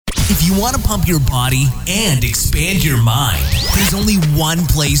If you want to pump your body and expand your mind, there's only one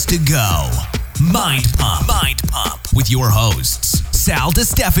place to go. Mind Pump. Mind Pump with your hosts, Sal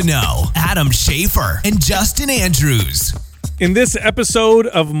DiStefano, Adam Schafer, and Justin Andrews. In this episode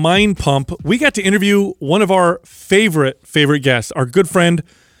of Mind Pump, we got to interview one of our favorite guests, our good friend,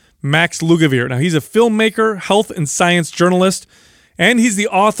 Max Lugavere. Now, he's a filmmaker, health and science journalist, and he's the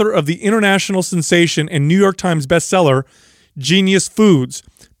author of the international sensation and New York Times bestseller, Genius Foods: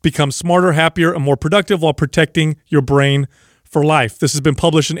 Become Smarter, Happier, and More Productive While Protecting Your Brain for Life. This has been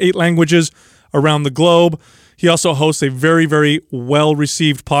published in 8 languages around the globe. He also hosts a very, very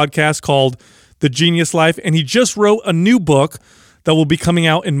well-received podcast called The Genius Life, and he just wrote a new book that will be coming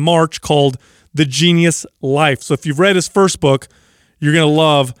out in March called The Genius Life. So if you've read his first book, you're going to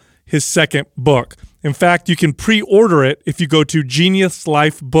love his second book. In fact, you can pre-order it if you go to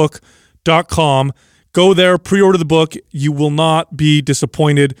geniuslifebook.com. Go there, pre-order the book. You will not be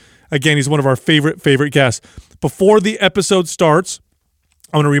disappointed. Again, he's one of our favorite guests. Before the episode starts,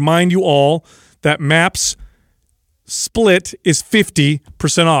 I want to remind you all that MAPS Split is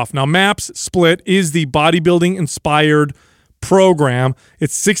 50% off. Now, MAPS Split is the bodybuilding-inspired program.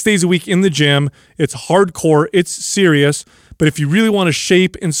 It's 6 days a week in the gym. It's hardcore. It's serious. But if you really want to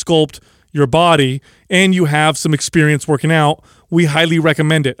shape and sculpt your body and you have some experience working out, we highly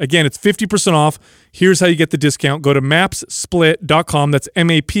recommend it. Again, it's 50% off. Here's how you get the discount. Go to mapssplit.com. That's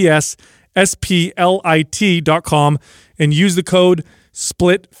MAPSSPLIT.com and use the code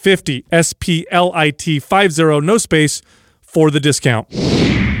SPLIT50, SPLIT50, no space, for the discount.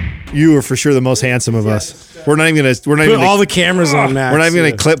 You are for sure the most handsome of us. We're not even Put all the cameras on Max. We're not even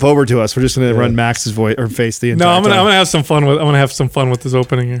going to clip over to us. We're just going to run Max's voice or face the entire I'm gonna have some fun with. I'm gonna have some fun with this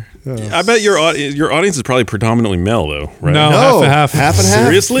opening here. I bet your audience is probably predominantly male, though, right? No, half and half.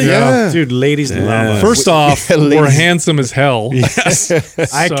 Seriously? Yeah. Dude, ladies love us. First off, we're handsome as hell. Yes.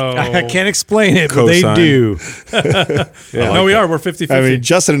 I can't explain it, but they do. No, we are. We're 50-50. I mean,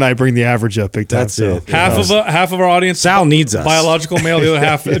 Justin and I bring the average up big time. That's it. half of our audience, Sal needs us. biological male. The other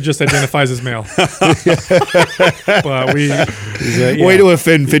half just identifies as male. But we Way to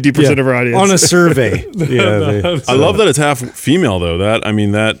offend 50% of our audience. On a survey. I love that it's half female, though.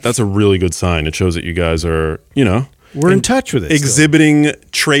 That's a really good sign. It shows that you guys are, we're in touch with it. exhibiting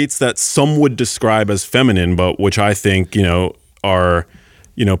traits that some would describe as feminine, but which I think, are,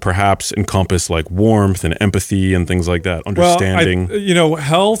 perhaps encompass like warmth and empathy and things like that, understanding. Well,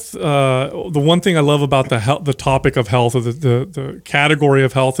 health, the one thing I love about the topic of health, or the category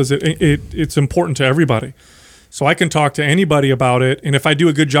of health, is it's important to everybody. So I can talk to anybody about it, and if I do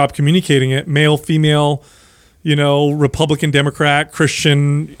a good job communicating it, male, female, Republican, Democrat,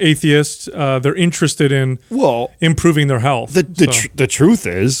 Christian, atheist, they're interested in improving their health. The truth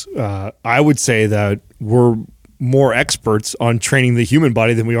is, I would say that we're more experts on training the human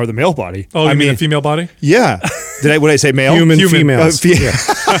body than we are the male body. Oh, you mean the female body? Yeah. Would I say male? Human. Females. You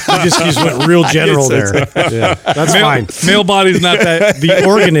just went real general there. Yeah. That's fine. Male body is not that. The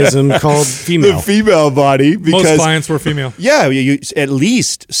organism called female. The female body. Because, most clients were female. Yeah. You at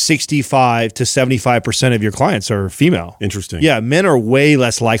least 65 to 75% of your clients are female. Interesting. Yeah. Men are way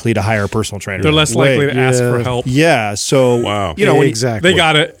less likely to hire a personal trainer. They're less likely to ask for help. Yeah. So, wow. Exactly. They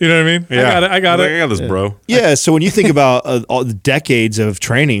got it. You know what I mean? Yeah. I got it. I got this, bro. Yeah. So when you think about all the decades of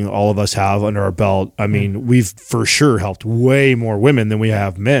training all of us have under our belt, I mean, we've for sure helped way more women than we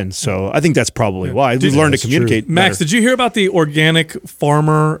have men. So I think that's probably why. We've learned to communicate better. Max, did you hear about the organic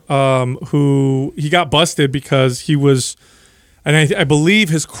farmer who he got busted because he was, and I believe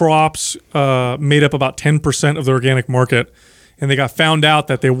his crops made up about 10% of the organic market, and they got found out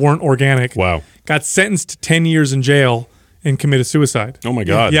that they weren't organic. Wow. Got sentenced to 10 years in jail and committed suicide. Oh my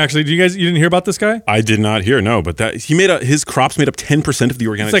God! Yeah, actually, you didn't hear about this guy? I did not hear. No, but that his crops made up 10% of the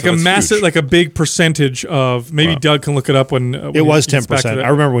organic. It's like a massive, huge. Like a big percentage of. Maybe Doug can look it up when it was 10%. I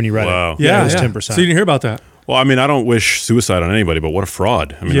remember when you read it. Yeah, it was 10%. So you didn't hear about that? Well, I mean, I don't wish suicide on anybody, but what a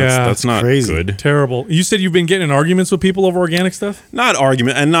fraud. I mean, that's not crazy. Good. Terrible. You said you've been getting in arguments with people over organic stuff? Not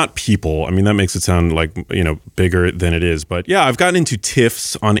argument and not people. I mean, that makes it sound like, bigger than it is. But yeah, I've gotten into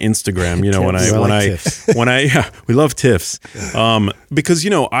tiffs on Instagram, we love tiffs. Because,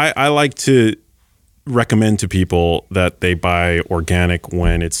 I like to recommend to people that they buy organic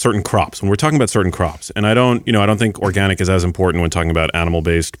when it's certain crops. When we're talking about certain crops, and I don't think organic is as important when talking about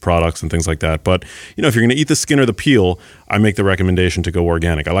animal-based products and things like that. But if you're going to eat the skin or the peel, I make the recommendation to go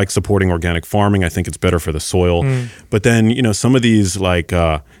organic. I like supporting organic farming. I think it's better for the soil. But then some of these like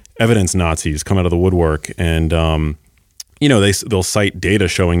evidence Nazis come out of the woodwork and. They'll cite data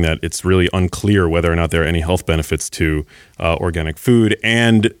showing that it's really unclear whether or not there are any health benefits to organic food,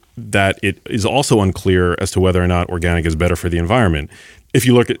 and that it is also unclear as to whether or not organic is better for the environment. if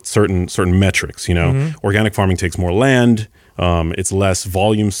you look at certain metrics, organic farming takes more land. It's less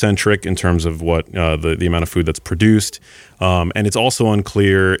volume centric in terms of what the amount of food that's produced, and it's also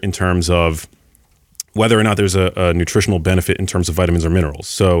unclear in terms of whether or not there's a nutritional benefit in terms of vitamins or minerals.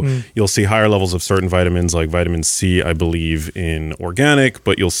 So you'll see higher levels of certain vitamins, like vitamin C, I believe, in organic,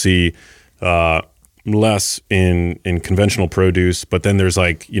 but you'll see less in conventional produce. But then there's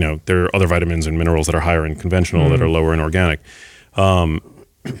there are other vitamins and minerals that are higher in conventional that are lower in organic.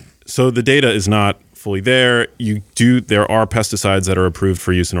 So the data is not fully there. There are pesticides that are approved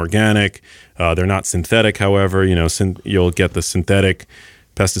for use in organic. They're not synthetic, however. You'll get the synthetic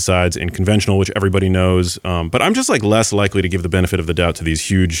pesticides in conventional, which everybody knows. But I'm just less likely to give the benefit of the doubt to these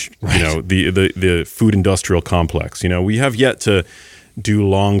huge, the food industrial complex. We have yet to do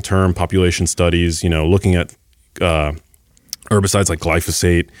long-term population studies, looking at herbicides like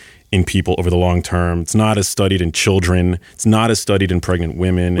glyphosate in people over the long term. It's not as studied in children. It's not as studied in pregnant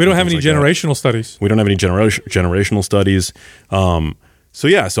women. We don't have any generational studies. We don't have any generational studies.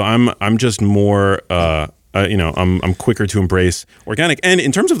 So I'm just more I'm quicker to embrace organic. And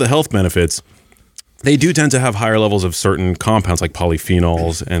in terms of the health benefits, they do tend to have higher levels of certain compounds like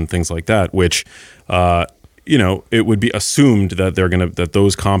polyphenols and things like that, which it would be assumed that that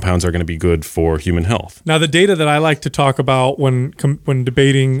those compounds are going to be good for human health. Now, the data that I like to talk about when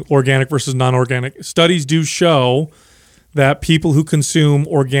debating organic versus non-organic, studies do show that people who consume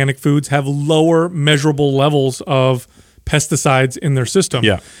organic foods have lower measurable levels of pesticides in their system.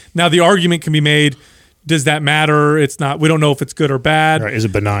 Yeah. Now, the argument can be made, does that matter? It's not. We don't know if it's good or bad. Right, is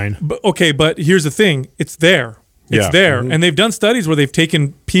it benign? But here's the thing. It's there. It's there. And they've done studies where they've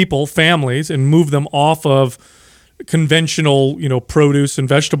taken people, families, and moved them off of conventional, produce and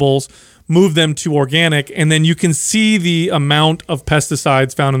vegetables, moved them to organic, and then you can see the amount of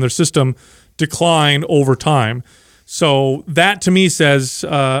pesticides found in their system decline over time. So that to me says,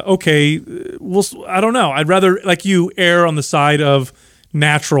 I don't know. I'd rather, like you, err on the side of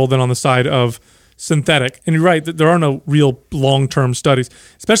natural than on the side of synthetic. And you're right, that there are no real long-term studies,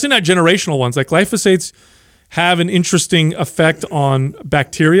 especially not generational ones. Like glyphosates have an interesting effect on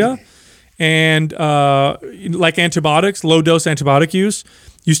bacteria, and like antibiotics, low-dose antibiotic use,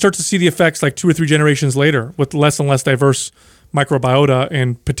 you start to see the effects like 2 or 3 generations later with less and less diverse microbiota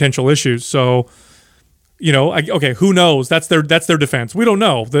and potential issues. So, who knows? That's their defense. We don't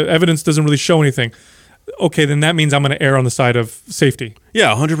know. The evidence doesn't really show anything. Okay, then that means I'm going to err on the side of safety.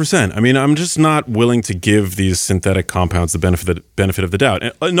 Yeah, 100%. I mean, I'm just not willing to give these synthetic compounds the benefit of the doubt.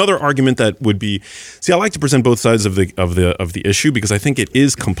 And another argument that would be, I like to present both sides of the issue because I think it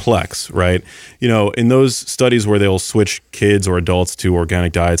is complex, right? In those studies where they'll switch kids or adults to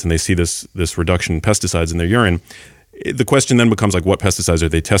organic diets and they see this reduction in pesticides in their urine, the question then becomes what pesticides are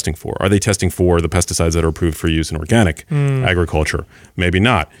they testing for? Are they testing for the pesticides that are approved for use in organic agriculture? Maybe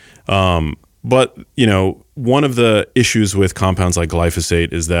not. But, one of the issues with compounds like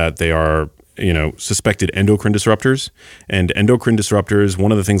glyphosate is that they are, suspected endocrine disruptors. And endocrine disruptors,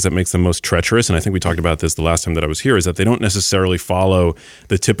 one of the things that makes them most treacherous, and I think we talked about this the last time that I was here, is that they don't necessarily follow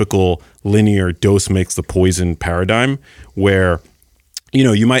the typical linear dose makes the poison paradigm where,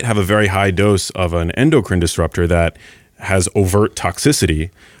 you might have a very high dose of an endocrine disruptor that has overt toxicity,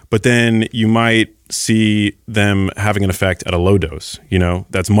 but then you might see them having an effect at a low dose,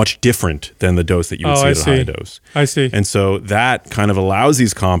 that's much different than the dose that you would see at a high dose. I see. And so that kind of allows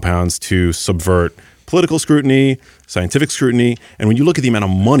these compounds to subvert political scrutiny, scientific scrutiny, and when you look at the amount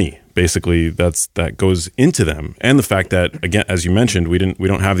of money basically that goes into them, and the fact that, again, as you mentioned, we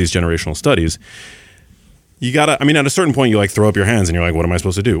don't have these generational studies, you gotta, at a certain point you throw up your hands and you're like, what am I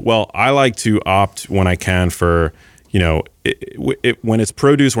supposed to do? Well, I like to opt when I can for when it's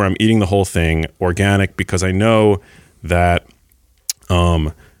produce where I'm eating the whole thing, organic, because I know that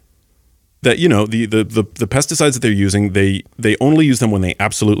the pesticides that they're using, they only use them when they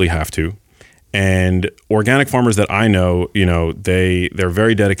absolutely have to. And organic farmers that I know, they're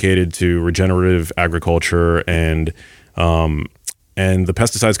very dedicated to regenerative agriculture, and the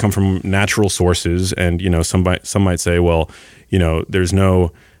pesticides come from natural sources. And some might say, well, there's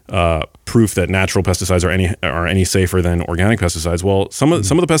no proof that natural pesticides are any safer than organic pesticides. Well, some of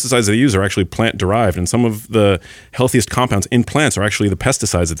the pesticides they use are actually plant derived, and some of the healthiest compounds in plants are actually the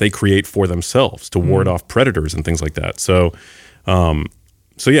pesticides that they create for themselves to ward off predators and things like that. So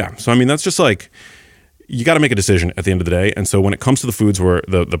that's just you got to make a decision at the end of the day. And so when it comes to the foods where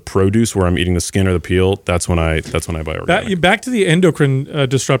the produce where I'm eating the skin or the peel, that's when I buy organic. Back to the endocrine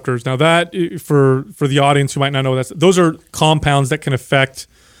disruptors. Now that for the audience who might not know, those are compounds that can affect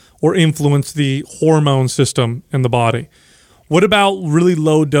or influence the hormone system in the body. What about really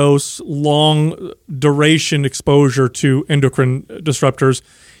low dose, long duration exposure to endocrine disruptors?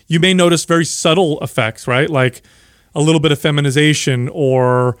 You may notice very subtle effects, right? Like a little bit of feminization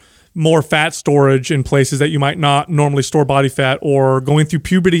or more fat storage in places that you might not normally store body fat, or going through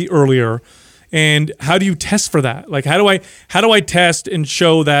puberty earlier. And how do you test for that? Like, how do I test and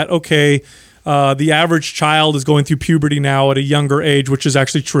show that, okay, the average child is going through puberty now at a younger age, which is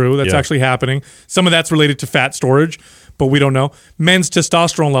actually true. That's actually happening. Some of that's related to fat storage, but we don't know. Men's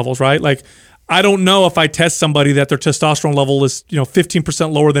testosterone levels, right? Like, I don't know if I test somebody that their testosterone level is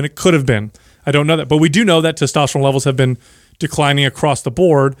 15% lower than it could have been. I don't know that. But we do know that testosterone levels have been declining across the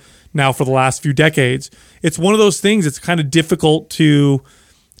board now for the last few decades. It's one of those things. It's kind of difficult to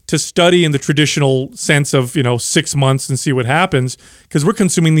study in the traditional sense of 6 months and see what happens, because we're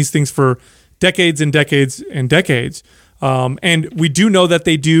consuming these things for decades and decades and decades. And we do know that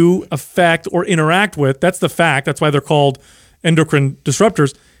they do affect or interact with. That's the fact. That's why they're called endocrine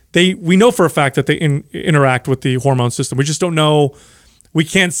disruptors. We know for a fact that they interact with the hormone system. We just don't know. We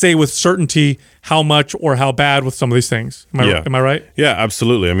can't say with certainty how much or how bad with some of these things. Am I right? Yeah,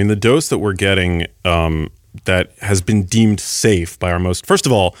 absolutely. I mean, the dose that we're getting that has been deemed safe by our most. First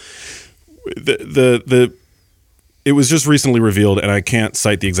of all, it was just recently revealed, and I can't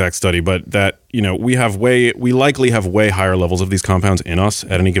cite the exact study, but that we likely have way higher levels of these compounds in us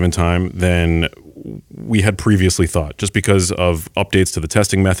at any given time than we had previously thought, just because of updates to the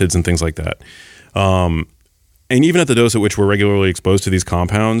testing methods and things like that. And even at the dose at which we're regularly exposed to these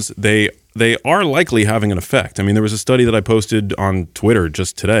compounds, they are likely having an effect. I mean, there was a study that I posted on Twitter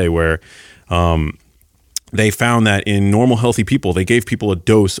just today where they found that in normal healthy people, they gave people a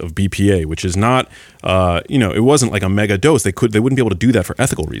dose of BPA, which is not, it wasn't like a mega dose. They wouldn't be able to do that for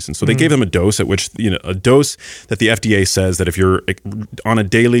ethical reasons. So they gave them a dose at which, a dose that the FDA says that if you're on a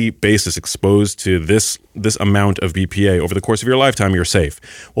daily basis exposed to this amount of BPA over the course of your lifetime, you're safe.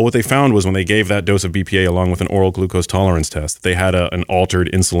 Well, what they found was when they gave that dose of BPA along with an oral glucose tolerance test, they had an altered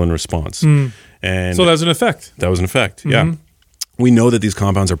insulin response. And so that was an effect. That was an effect, yeah. We know that these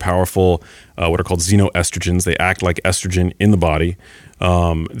compounds are powerful, what are called xenoestrogens. They act like estrogen in the body.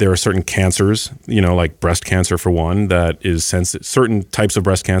 There are certain cancers, like breast cancer for one, that is sensitive. Certain types of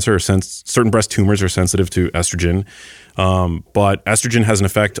breast cancer, certain breast tumors are sensitive to estrogen. But estrogen has an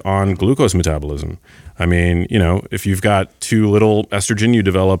effect on glucose metabolism. I mean, if you've got too little estrogen, you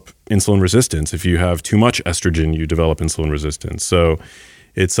develop insulin resistance. If you have too much estrogen, you develop insulin resistance. So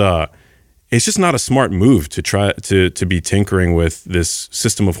it's just not a smart move to try to be tinkering with this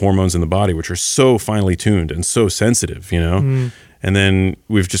system of hormones in the body, which are so finely tuned and so sensitive, And then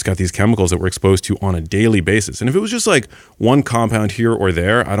we've just got these chemicals that we're exposed to on a daily basis. And if it was just like one compound here or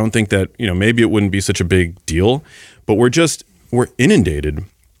there, I don't think that, maybe it wouldn't be such a big deal. But we're inundated.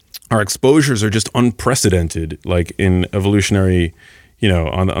 Our exposures are just unprecedented, like in evolutionary,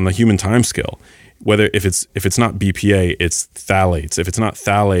 on the human time scale. Whether if it's not BPA, it's phthalates. If it's not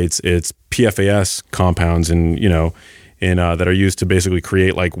phthalates, it's PFAS compounds that are used to basically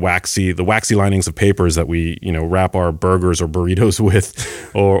create like the waxy linings of papers that we wrap our burgers or burritos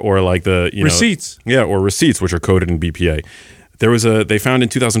with, or like the receipts. Yeah, or receipts which are coated in BPA. They found in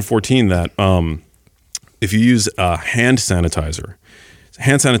 2014 that if you use hand sanitizer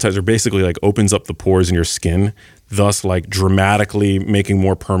basically like opens up the pores in your skin, thus like dramatically making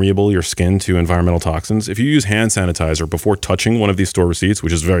more permeable your skin to environmental toxins. If you use hand sanitizer before touching one of these store receipts,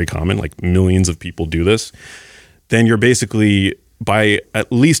 which is very common, like millions of people do this, then you're basically by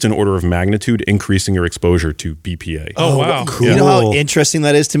at least an order of magnitude increasing your exposure to BPA. Oh, wow. Cool. You know how interesting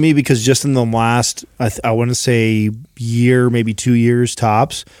that is to me? Because just in the last, I want to say year, maybe 2 years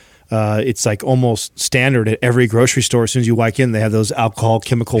tops, it's like almost standard at every grocery store. As soon as you walk in, they have those alcohol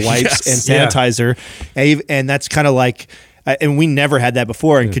chemical wipes and sanitizer. And that's kind of like, and we never had that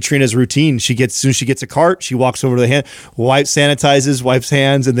before. And Katrina's routine, as soon as she gets a cart, she walks over to the hand, sanitizes, wipes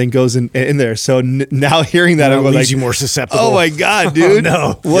hands, and then goes in there. So now hearing that, I'm like, you more susceptible. Oh my God, dude!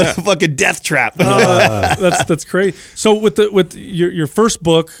 No, what a fucking death trap. That's great. So with your first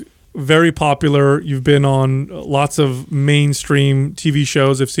book, very popular. You've been on lots of mainstream TV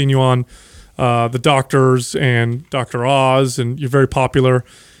shows. I've seen you on The Doctors and Dr. Oz, and you're very popular.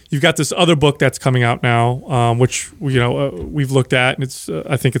 You've got this other book that's coming out now, which we've looked at, and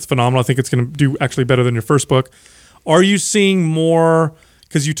I think it's phenomenal. I think it's going to do actually better than your first book. Are you seeing more?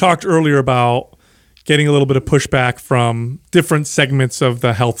 Because you talked earlier about getting a little bit of pushback from different segments of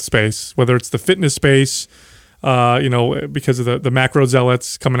the health space, whether it's the fitness space. Because of the macro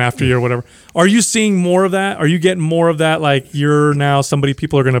zealots coming after you or whatever. Are you seeing more of that? Are you getting more of that? Like you're now somebody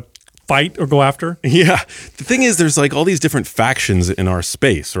people are going to fight or go after? Yeah. The thing is, there's like all these different factions in our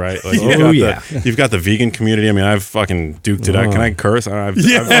space, right? Like you've got the vegan community. I mean, I've fucking duked it out. Can I curse? I've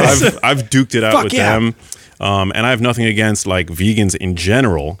duked it out with them. And I have nothing against like vegans in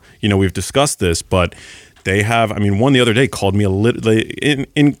general. You know, we've discussed this, but they have, I mean, one the other day called me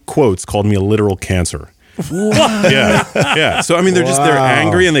in quotes, called me a literal cancer. Yeah. So I mean, they're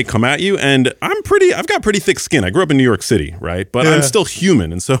angry and they come at you, and I've got pretty thick skin. I grew up in New York City, right? But I'm still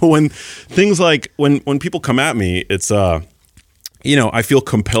human, and so when things like when people come at me, it's you know, I feel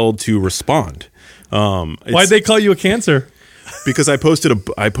compelled to respond. Why'd they call you a cancer? Because I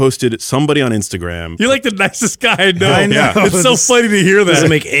posted somebody on Instagram. You're like the nicest guy I know. Yeah. It's so funny to hear that. Doesn't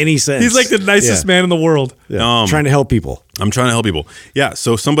make any sense. He's like the nicest man in the world. Yeah. Trying to help people. I'm trying to help people. Yeah.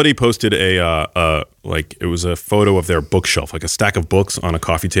 So somebody posted like it was a photo of their bookshelf, like a stack of books on a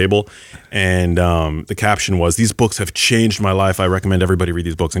coffee table. And the caption was, "These books have changed my life. I recommend everybody read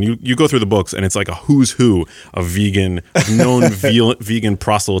these books." And you go through the books and it's like a who's who of vegan, known vegan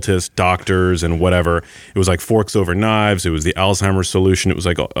proselytists, doctors and whatever. It was like Forks Over Knives. It was the Alzheimer's Solution. It was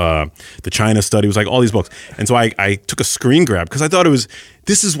like the China Study. It was like all these books. And so I took a screen grab because I thought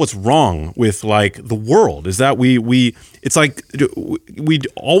this is what's wrong with like the world, is that it's like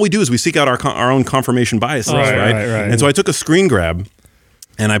all we do is we seek out our own confirmation biases, right? And so I took a screen grab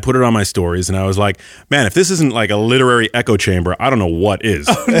and I put it on my stories, and I was like, man, if this isn't like a literary echo chamber, I don't know what is.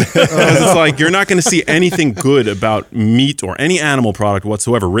 Because it's like you're not going to see anything good about meat or any animal product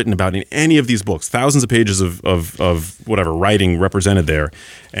whatsoever written about in any of these books. Thousands of pages of whatever writing represented there,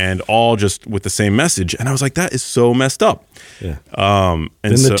 and all just with the same message. And I was like, that is so messed up. Yeah. And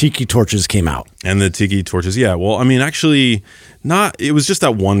then the tiki torches came out. And the tiki torches, yeah. Well, I mean, actually, it was just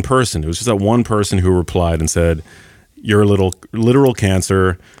that one person. It was just that one person who replied and said, "You're a literal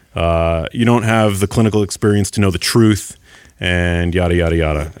cancer. You don't have the clinical experience to know the truth," and yada yada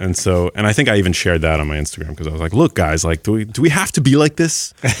yada. And I think I even shared that on my Instagram because I was like, "Look, guys, like, do we have to be like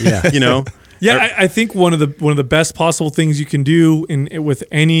this? Yeah, you know." Yeah, I think one of the best possible things you can do with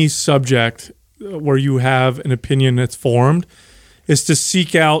any subject where you have an opinion that's formed is to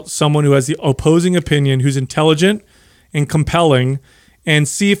seek out someone who has the opposing opinion, who's intelligent and compelling, and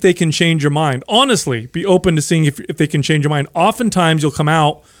see if they can change your mind. Honestly, be open to seeing if they can change your mind. Oftentimes, you'll come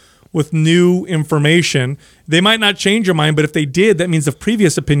out with new information. They might not change your mind, but if they did, that means the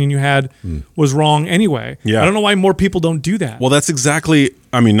previous opinion you had was wrong anyway. Yeah. I don't know why more people don't do that. Well, that's exactly.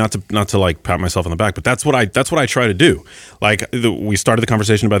 I mean, not to like pat myself on the back, but that's what I try to do. Like we started the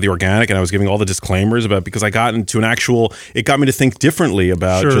conversation about the organic, and I was giving all the disclaimers about, because I got into it got me to think differently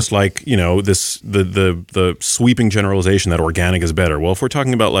about just like, you know, the sweeping generalization that organic is better. Well, if we're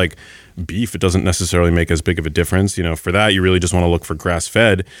talking about like beef, it doesn't necessarily make as big of a difference. You know, for that, you really just want to look for grass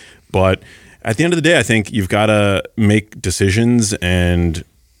fed. But at the end of the day, I think you've got to make decisions, and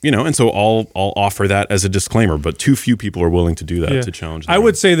you know, and so I'll offer that as a disclaimer. But too few people are willing to do that, to challenge that. I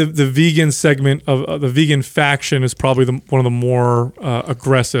would say the vegan segment of the vegan faction is probably one of the more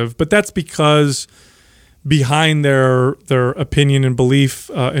aggressive, but that's because behind their opinion and belief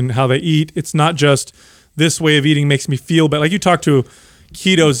in how they eat, it's not just this way of eating makes me feel better. Like you talk to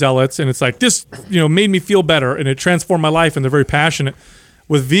keto zealots, and it's like this, you know, made me feel better, and it transformed my life, and they're very passionate.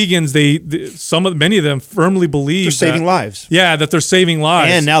 With vegans, many of them firmly believe they're saving lives. Yeah, that they're saving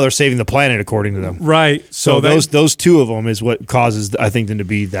lives, and now they're saving the planet, according to them. Right. So those two of them is what causes, I think, them to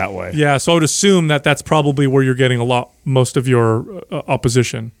be that way. Yeah. So I would assume that's probably where you're getting most of your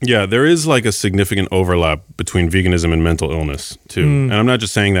opposition. Yeah, there is like a significant overlap between veganism and mental illness too, and I'm not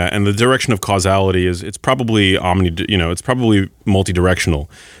just saying that. And the direction of causality it's probably it's probably multi-directional,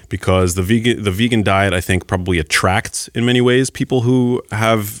 because the vegan diet, I think, probably attracts in many ways people who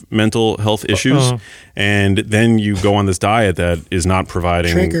have mental health issues, and then you go on this diet that is not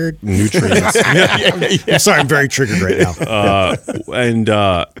providing nutrients. I'm sorry, I'm very triggered right now.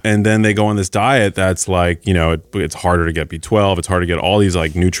 And then they go on this diet that's like, you know, it's harder to get B12. It's hard to get all these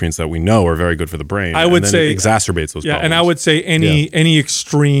like nutrients that we know are very good for the brain. I would say it exacerbates those problems. And I would say any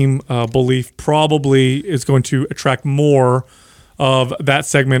extreme belief probably is going to attract more of that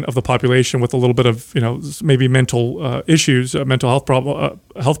segment of the population with a little bit of, you know, maybe mental issues, mental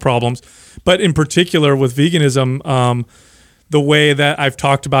health problems. But in particular with veganism, the way that I've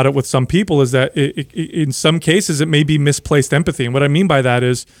talked about it with some people is that in some cases it may be misplaced empathy. And what I mean by that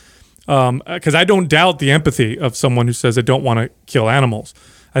is, because I don't doubt the empathy of someone who says they don't want to kill animals.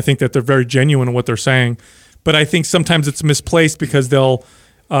 I think that they're very genuine in what they're saying. But I think sometimes it's misplaced because they'll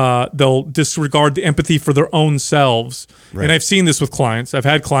disregard the empathy for their own selves. Right. And I've seen this with clients. I've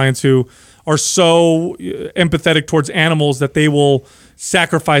had clients who are so empathetic towards animals that they will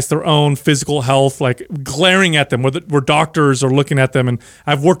sacrifice their own physical health, like glaring at them, where doctors are looking at them. And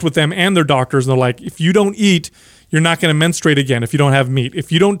I've worked with them and their doctors, and they're like, if you don't eat, you're not going to menstruate again if you don't have meat.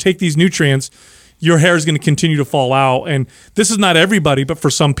 If you don't take these nutrients, your hair is going to continue to fall out. And this is not everybody, but for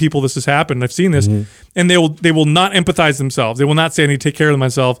some people this has happened. I've seen this. And they will not empathize themselves. They will not say I need to take care of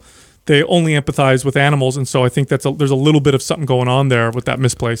myself. They only empathize with animals. And so I think there's a little bit of something going on there with that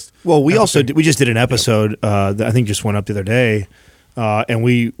misplaced. Well, we just did an episode that I think just went up the other day. And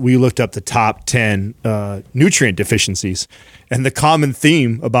we looked up the top 10 nutrient deficiencies, and the common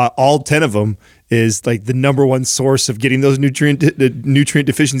theme about all 10 of them is like the number one source of getting those nutrient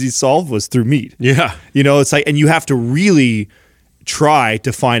deficiencies solved was through meat. Yeah. It's like, and you have to really try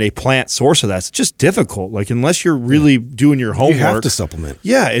to find a plant source of that. It's just difficult. Like, unless you're really doing your homework, You have to supplement.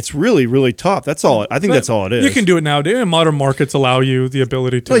 Yeah, it's really, really tough. That's all. I think that's all it is. You can do it nowadays. And modern markets allow you the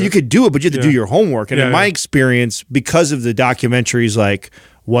ability to. Well, you could do it, but you have to do your homework. And Yeah, in my yeah. experience, because of the documentaries like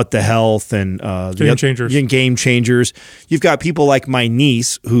What the Health and Game Changers. Game Changers, you've got people like my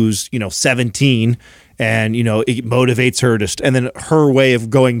niece who's 17, and it motivates her to. And then her way of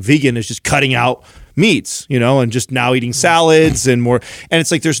going vegan is just cutting out meats, and just now eating salads and more. And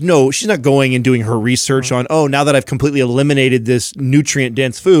it's like she's not going and doing her research on, now that I've completely eliminated this nutrient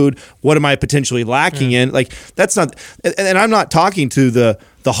dense food, what am I potentially lacking in? Like, that's not, and I'm not talking to the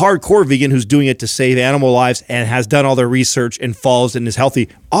hardcore vegan who's doing it to save animal lives and has done all their research and follows and is healthy.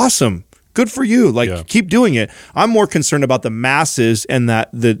 Awesome. Good for you. Like, keep doing it. I'm more concerned about the masses and that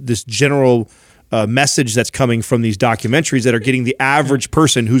this general message that's coming from these documentaries that are getting the average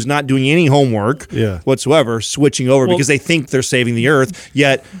person who's not doing any homework whatsoever switching over because they think they're saving the earth,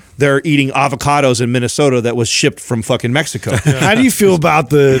 yet they're eating avocados in Minnesota that was shipped from fucking Mexico. How do you feel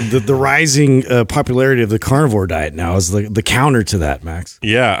about the rising popularity of the carnivore diet now as the counter to that, Max?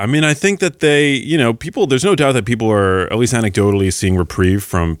 Yeah, I mean, I think that people, there's no doubt that people are, at least anecdotally, seeing reprieve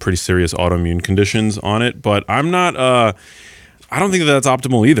from pretty serious autoimmune conditions on it, but I don't think that that's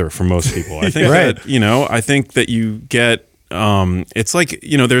optimal either for most people. I think that, I think that you get, it's like,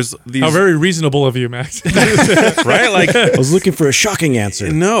 there's these. How very reasonable of you, Max. Right? Like, I was looking for a shocking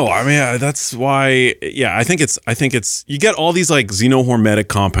answer. No, I mean, that's why, I think it's, you get all these like xenohormetic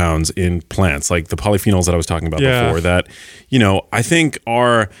compounds in plants, like the polyphenols that I was talking about before that, I think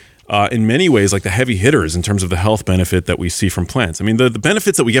are, in many ways, like the heavy hitters in terms of the health benefit that we see from plants. I mean, the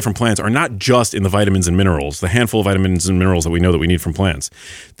benefits that we get from plants are not just in the vitamins and minerals, the handful of vitamins and minerals that we know that we need from plants.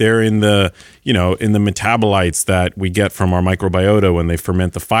 They're in the, in the metabolites that we get from our microbiota when they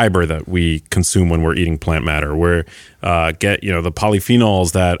ferment the fiber that we consume when we're eating plant matter. We're get, the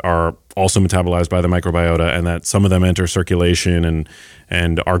polyphenols that are also metabolized by the microbiota, and that some of them enter circulation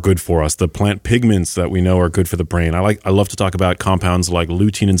and are good for us. The plant pigments that we know are good for the brain. I love to talk about compounds like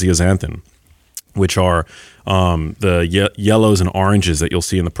lutein and zeaxanthin, which are the yellows and oranges that you'll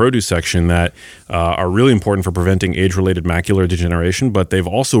see in the produce section that are really important for preventing age-related macular degeneration, but they've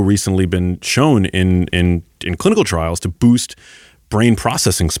also recently been shown in clinical trials to boost brain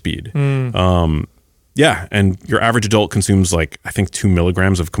processing speed. Yeah, and your average adult consumes I think 2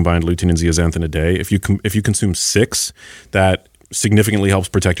 milligrams of combined lutein and zeaxanthin a day. If you consume 6, that significantly helps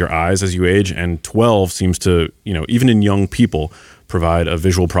protect your eyes as you age, and 12 seems to, even in young people, provide a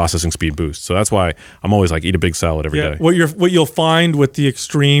visual processing speed boost. So that's why I'm always eat a big salad every day. What you'll find with the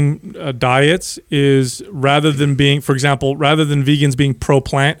extreme diets is rather than vegans being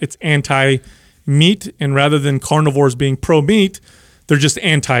pro-plant, it's anti-meat, and rather than carnivores being pro-meat, they're just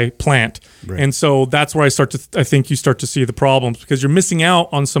anti-plant. Right. And so that's where I think you start to see the problems, because you're missing out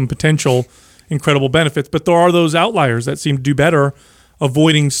on some potential incredible benefits. But there are those outliers that seem to do better,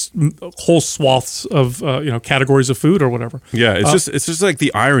 avoiding whole swaths of categories of food or whatever. Yeah, it's just like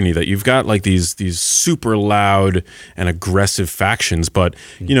the irony that you've got these super loud and aggressive factions, but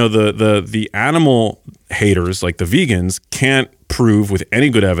the animal haters, like the vegans, can't prove with any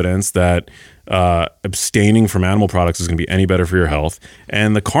good evidence that abstaining from animal products is going to be any better for your health,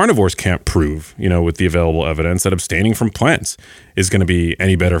 and the carnivores can't prove, with the available evidence, that abstaining from plants is going to be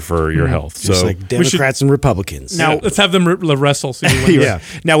any better for your health. Just so like Democrats and Republicans. Now let's have them wrestle.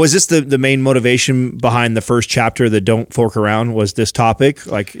 Now, was this the main motivation behind the first chapter, the Don't Fork Around? Was this topic?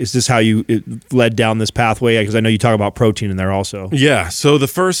 Is this how it led down this pathway? Because I know you talk about protein in there also. Yeah.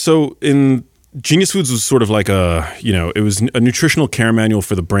 So in Genius Foods was sort of like it was a nutritional care manual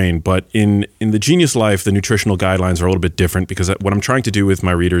for the brain, but in the Genius Life, the nutritional guidelines are a little bit different, because what I'm trying to do with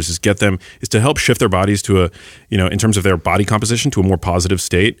my readers is to help shift their bodies to in terms of their body composition, to a more positive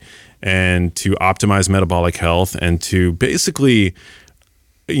state, and to optimize metabolic health, and to basically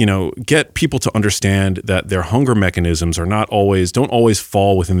get people to understand that their hunger mechanisms don't always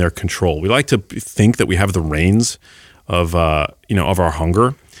fall within their control. We like to think that we have the reins of our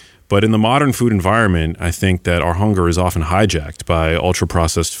hunger. But in the modern food environment, I think that our hunger is often hijacked by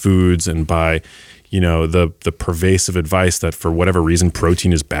ultra-processed foods and by, the pervasive advice that for whatever reason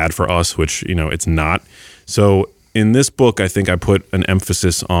protein is bad for us, which, it's not. So in this book, I think I put an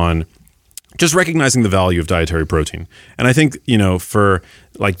emphasis on just recognizing the value of dietary protein. And I think, for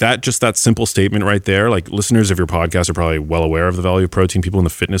like that, just that simple statement right there, like listeners of your podcast are probably well aware of the value of protein. People in the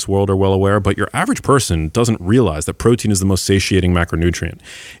fitness world are well aware, but your average person doesn't realize that protein is the most satiating macronutrient.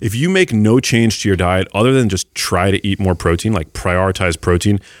 If you make no change to your diet other than just try to eat more protein, like prioritize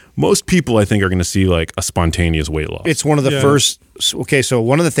protein, most people I think are going to see like a spontaneous weight loss. It's one of the first. Okay, so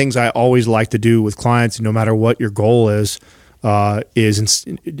one of the things I always like to do with clients, no matter what your goal is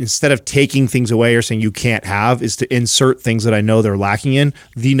instead of taking things away or saying you can't have, is to insert things that I know they're lacking in.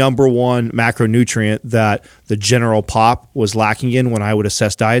 The number one macronutrient that the general pop was lacking in when I would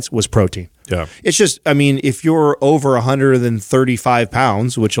assess diets was protein. Yeah. It's just, if you're over 135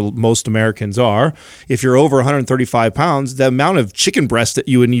 pounds, which most Americans are, if you're over 135 pounds, the amount of chicken breast that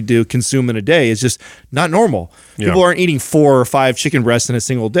you would need to consume in a day is just not normal. Yeah. People aren't eating 4 or 5 chicken breasts in a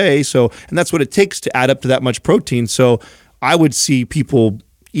single day. And that's what it takes to add up to that much protein. So I would see people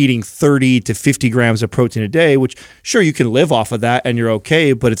eating 30 to 50 grams of protein a day, which sure you can live off of that and you're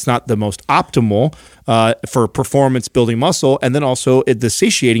okay, but it's not the most optimal for performance building muscle. And then also the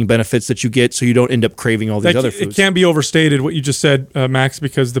satiating benefits that you get so you don't end up craving all these other foods. It can't be overstated what you just said, Max,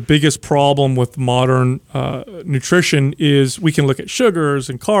 because the biggest problem with modern nutrition is we can look at sugars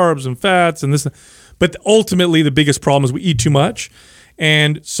and carbs and fats and this, but ultimately the biggest problem is we eat too much.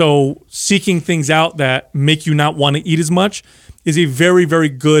 And so seeking things out that make you not want to eat as much is a very, very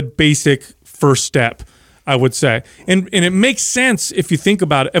good basic first step, I would say. And it makes sense if you think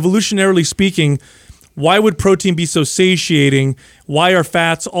about it. Evolutionarily speaking, why would protein be so satiating? Why are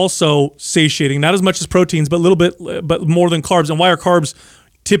fats also satiating? Not as much as proteins, but a little bit, but more than carbs. And why are carbs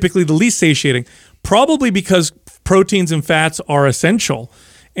typically the least satiating? Probably because proteins and fats are essential.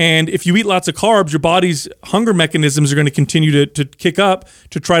 And if you eat lots of carbs, your body's hunger mechanisms are going to continue to kick up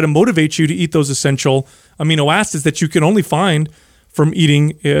to try to motivate you to eat those essential amino acids that you can only find from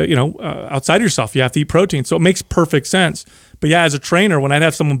eating, outside yourself. You have to eat protein. So it makes perfect sense. But yeah, as a trainer, when I'd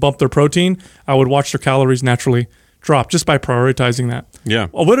have someone bump their protein, I would watch their calories naturally drop just by prioritizing that. Yeah.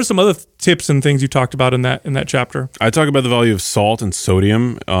 What are some other tips and things you talked about in that chapter? I talk about the value of salt and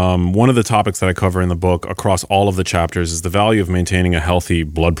sodium. One of the topics that I cover in the book across all of the chapters is the value of maintaining a healthy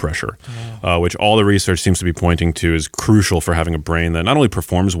blood pressure, which all the research seems to be pointing to is crucial for having a brain that not only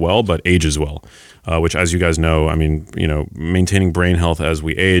performs well, but ages well, which, as you guys know, maintaining brain health as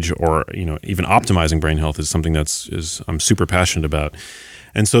we age or, even optimizing brain health is something I'm super passionate about.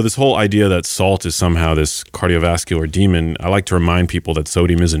 And so this whole idea that salt is somehow this cardiovascular demon, I like to remind people that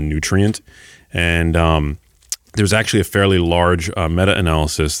sodium is a nutrient. And there's actually a fairly large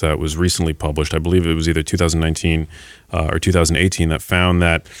meta-analysis that was recently published. I believe it was either 2019 or 2018 that found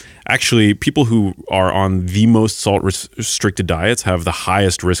that actually people who are on the most salt-restricted diets have the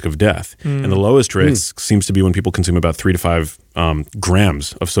highest risk of death. And the lowest risk seems to be when people consume about 3 to 5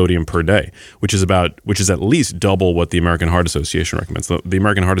 grams of sodium per day, which is at least double what the American Heart Association recommends. The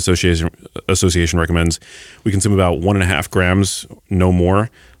American Heart Association recommends we consume about 1.5 grams, no more,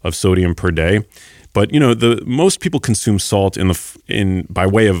 of sodium per day. But most people consume salt by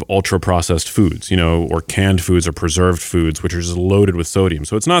way of ultra processed foods, or canned foods or preserved foods, which are just loaded with sodium.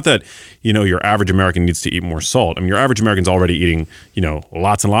 So it's not that your average American needs to eat more salt. Your average American's already eating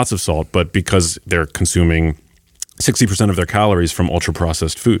lots and lots of salt, but because they're consuming 60% of their calories from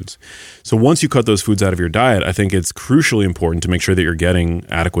ultra-processed foods. So once you cut those foods out of your diet, I think it's crucially important to make sure that you're getting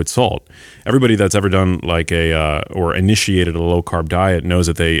adequate salt. Everybody that's ever done or initiated a low-carb diet knows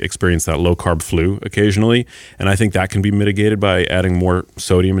that they experience that low-carb flu occasionally, and I think that can be mitigated by adding more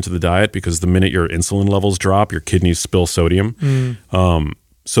sodium into the diet because the minute your insulin levels drop, your kidneys spill sodium.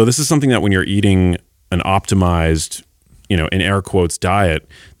 So this is something that when you're eating an optimized in air quotes, diet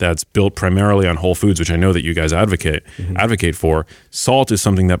that's built primarily on whole foods, which I know that you guys advocate for, salt is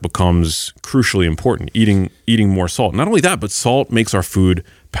something that becomes crucially important, eating more salt. Not only that, but salt makes our food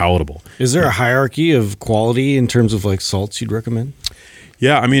palatable. Is there a hierarchy of quality in terms of salts you'd recommend?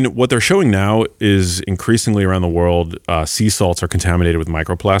 Yeah, what they're showing now is increasingly around the world, sea salts are contaminated with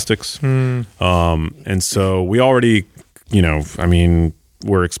microplastics. And so we already,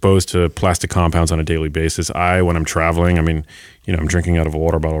 we're exposed to plastic compounds on a daily basis. When I'm traveling, I'm drinking out of a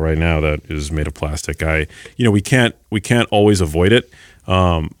water bottle right now that is made of plastic. We can't always avoid it.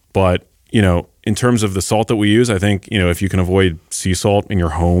 But in terms of the salt that we use, I think, if you can avoid sea salt in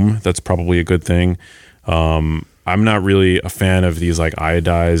your home, that's probably a good thing. I'm not really a fan of these like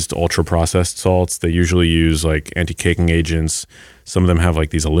iodized ultra processed salts. They usually use like anti-caking agents. Some of them have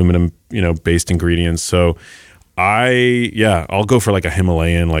like these aluminum, based ingredients. So I'll go for like a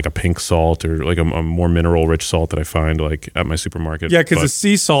Himalayan, like a pink salt or like a more mineral rich salt that I find like at my supermarket. Yeah, because the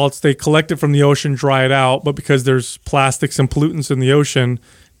sea salts, they collect it from the ocean, dry it out, but because there's plastics and pollutants in the ocean,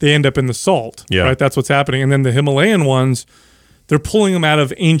 they end up in the salt. Yeah. Right? That's what's happening. And then the Himalayan ones, they're pulling them out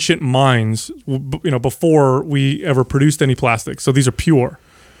of ancient mines, before we ever produced any plastic. So these are pure.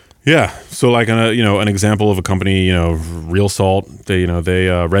 Yeah. So like an example of a company, Real Salt, they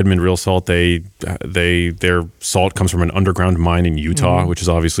Redmond Real Salt, their salt comes from an underground mine in Utah, which is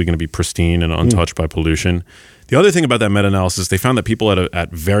obviously going to be pristine and untouched by pollution. The other thing about that meta-analysis, they found that people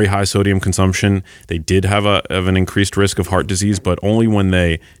at very high sodium consumption, they did have an increased risk of heart disease, but only when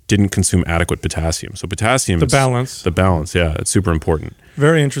they didn't consume adequate potassium. So potassium, The balance. Yeah, it's super important.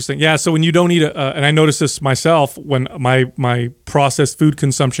 Very interesting. Yeah, so when you don't eat, and I notice this myself, when my processed food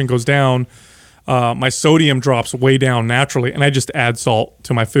consumption goes down, my sodium drops way down naturally, and I just add salt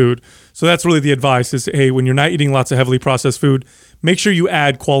to my food. So that's really the advice is, hey, when you're not eating lots of heavily processed food, make sure you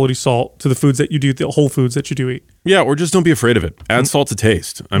add quality salt to the foods that you do, the whole foods that you do eat. Yeah, or just don't be afraid of it. Add salt to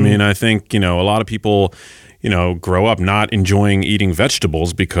taste. I mean, I think, a lot of people, grow up not enjoying eating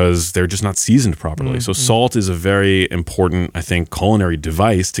vegetables because they're just not seasoned properly. So salt is a very important, I think, culinary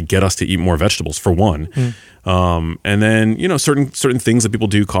device to get us to eat more vegetables, for one. And then, certain things that people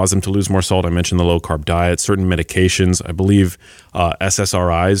do cause them to lose more salt. I mentioned the low-carb diet, certain medications. I believe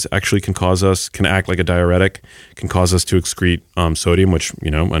SSRIs actually can act like a diuretic, can cause us to excrete sodium, which, a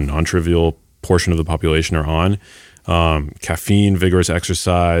non-trivial portion of the population are on. Caffeine, vigorous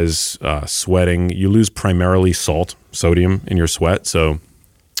exercise, sweating. You lose primarily sodium in your sweat. So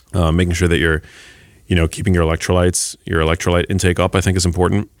making sure that you're, keeping your electrolyte intake up, I think is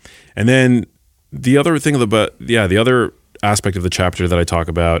important. And then the other thing the other aspect of the chapter that I talk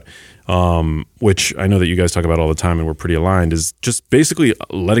about, which I know that you guys talk about all the time and we're pretty aligned, is just basically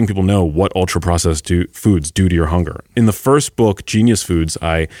letting people know what ultra-processed foods do to your hunger. In the first book, Genius Foods,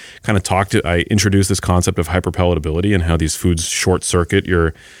 I introduced this concept of hyperpalatability and how these foods short-circuit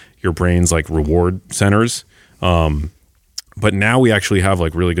your brain's like reward centers. But now we actually have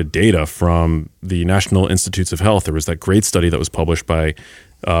like really good data from the National Institutes of Health. There was that great study that was published by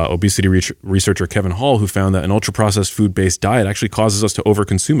obesity researcher Kevin Hall, who found that an ultra-processed food-based diet actually causes us to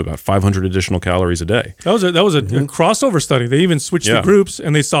overconsume about 500 additional calories a day. That was a crossover study. They even switched the groups,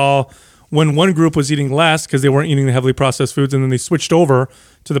 and they saw when one group was eating less because they weren't eating the heavily processed foods, and then they switched over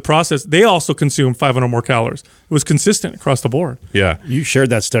to the processed, they also consumed 500 more calories. It was consistent across the board. Yeah. You shared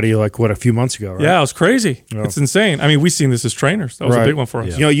that study a few months ago, right? Yeah, it was crazy. Yeah. It's insane. I mean, we've seen this as trainers. That was a big one for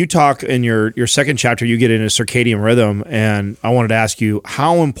us. Yeah. You talk in your second chapter, you get into circadian rhythm, and I wanted to ask you,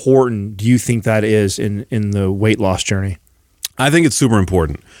 how important do you think that is in the weight loss journey? I think it's super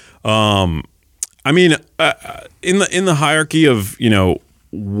important. I mean, in the hierarchy of,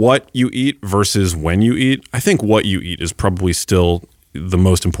 what you eat versus when you eat, I think what you eat is probably still the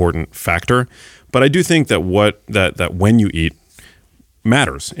most important factor. But I do think that that when you eat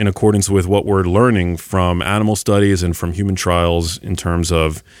matters in accordance with what we're learning from animal studies and from human trials in terms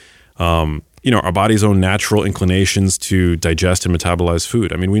of our body's own natural inclinations to digest and metabolize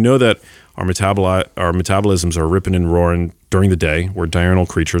food. I mean, we know that our metabolisms are ripping and roaring during the day. We're diurnal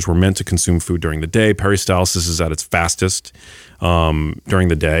creatures. We're meant to consume food during the day. Peristalsis is at its fastest during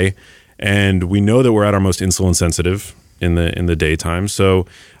the day. And we know that we're at our most insulin sensitive in the daytime. So,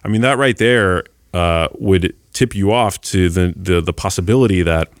 I mean, that right there would tip you off to the possibility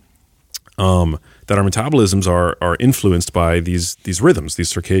that our metabolisms are influenced by these rhythms,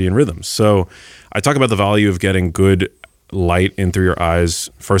 these circadian rhythms. So I talk about the value of getting good light in through your eyes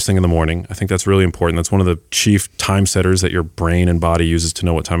first thing in the morning. I think that's really important. That's one of the chief time setters that your brain and body uses to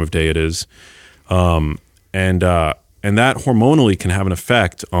know what time of day it is. And that hormonally can have an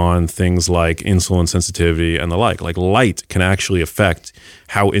effect on things like insulin sensitivity and the like. Like light can actually affect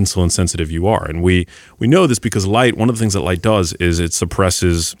how insulin sensitive you are. And we know this because one of the things that light does is it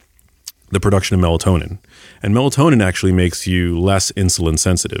suppresses the production of melatonin. And melatonin actually makes you less insulin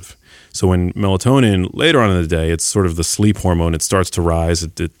sensitive. So when melatonin, later on in the day, it's sort of the sleep hormone, it starts to rise,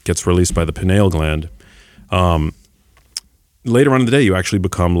 it gets released by the pineal gland. Later on in the day, you actually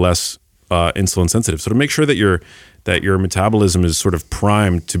become less insulin sensitive. So to make sure that your metabolism is sort of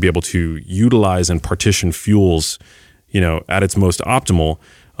primed to be able to utilize and partition fuels, at its most optimal,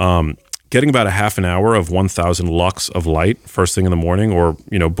 getting about a half an hour of 1,000 lux of light first thing in the morning or,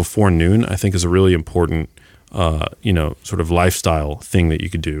 before noon, I think is a really important sort of lifestyle thing that you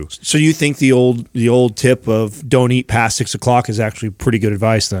could do. So you think the old tip of don't eat past 6 o'clock is actually pretty good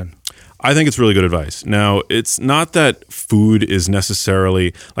advice then? I think it's really good advice. Now, it's not that food is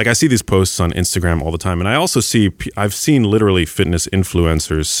necessarily like I see these posts on Instagram all the time, and I've seen literally fitness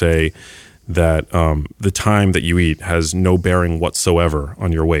influencers say that the time that you eat has no bearing whatsoever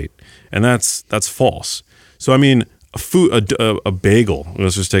on your weight, and that's false. So I mean, a bagel.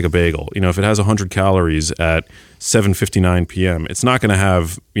 Let's just take a bagel. If it has 100 calories at 7:59 p.m., it's not going to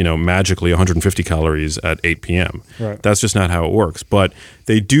have magically 150 calories at 8 p.m. Right. That's just not how it works. But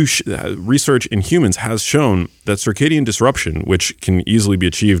they do research in humans has shown that circadian disruption, which can easily be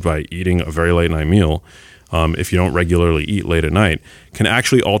achieved by eating a very late night meal, if you don't regularly eat late at night, can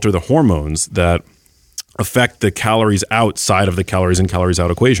actually alter the hormones that affect the calories outside of the calories in, calories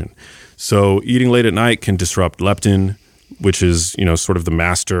out equation. So eating late at night can disrupt leptin, which is, sort of the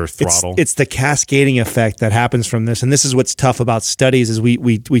master throttle. It's the cascading effect that happens from this. And this is what's tough about studies is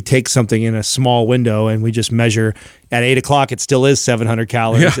we take something in a small window and we just measure at 8 o'clock, it still is 700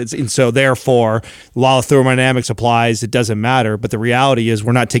 calories. Yeah. And so therefore, law of thermodynamics applies. It doesn't matter. But the reality is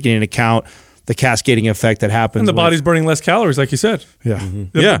we're not taking into account the cascading effect that happens. And the body's burning less calories, like you said. Yeah.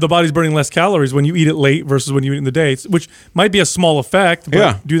 Mm-hmm. The body's burning less calories when you eat it late versus when you eat it in the day, which might be a small effect,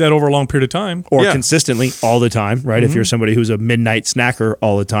 but do that over a long period of time. Or consistently all the time, right? If you're somebody who's a midnight snacker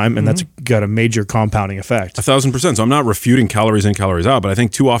all the time, and that's got a major compounding effect. 1,000%. So I'm not refuting calories in, calories out, but I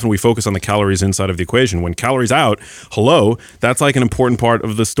think too often we focus on the calories inside of the equation. When calories out, that's like an important part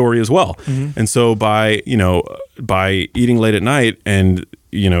of the story as well. And so by eating late at night and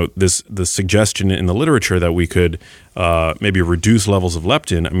the suggestion in the literature that we could maybe reduce levels of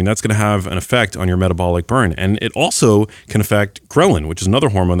leptin, I mean, that's going to have an effect on your metabolic burn. And it also can affect ghrelin, which is another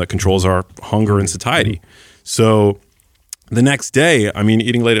hormone that controls our hunger and satiety. So the next day, I mean,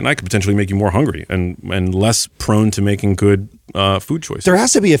 eating late at night could potentially make you more hungry and less prone to making good food choices. There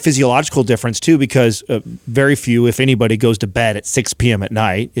has to be a physiological difference too, because very few, if anybody, goes to bed at 6 p.m. at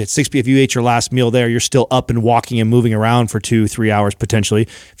night. At 6 p.m., if you ate your last meal there, you're still up and walking and moving around for 2-3 hours potentially.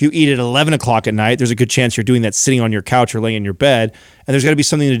 If you eat at 11 o'clock at night, there's a good chance you're doing that sitting on your couch or laying in your bed. And there's got to be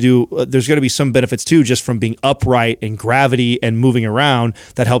something to do. There's got to be some benefits too, just from being upright and gravity and moving around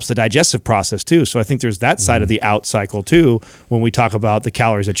that helps the digestive process too. So I think there's that side of the out cycle too when we talk about the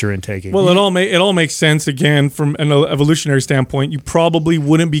calories that you're intaking. Well, it all makes sense again from an evolutionary standpoint. You probably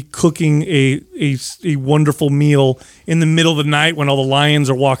wouldn't be cooking a wonderful meal in the middle of the night when all the lions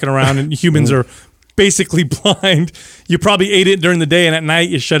are walking around and humans are basically blind. You probably ate it during the day, and at night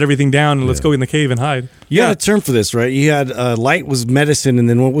you shut everything down and let's go in the cave and hide. You had a term for this, right? You had light was medicine, and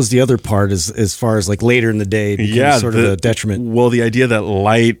then what was the other part as far as like later in the day? Sort of a detriment. Well, the idea that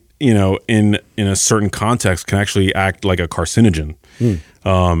light, in a certain context can actually act like a carcinogen.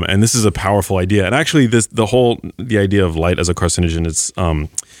 And this is a powerful idea. And actually, the idea of light as a carcinogen is.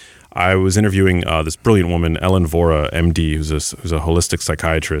 I was interviewing this brilliant woman, Ellen Vora, MD, who's a holistic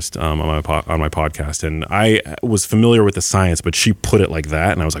psychiatrist on my podcast, and I was familiar with the science, but she put it like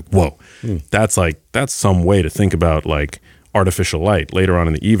that, and I was like, "Whoa, that's some way to think about like artificial light later on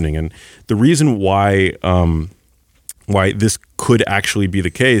in the evening." And the reason why this could actually be the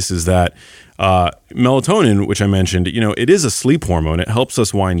case is that melatonin, which I mentioned, it is a sleep hormone. It helps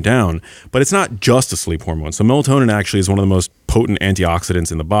us wind down, but it's not just a sleep hormone. So melatonin actually is one of the most potent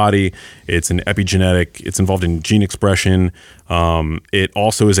antioxidants in the body. It's an epigenetic. It's involved in gene expression. It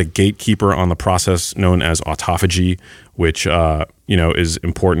also is a gatekeeper on the process known as autophagy, which is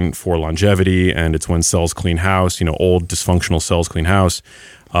important for longevity. And it's when cells clean house. Old dysfunctional cells clean house.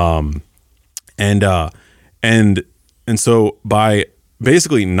 And so by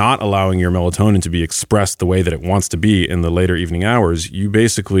basically not allowing your melatonin to be expressed the way that it wants to be in the later evening hours, you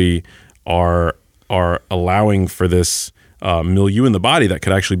basically are allowing for this milieu in the body that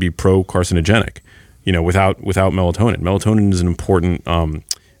could actually be pro-carcinogenic, without melatonin. Melatonin is an important,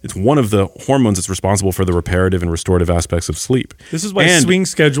 it's one of the hormones that's responsible for the reparative and restorative aspects of sleep. This is why swing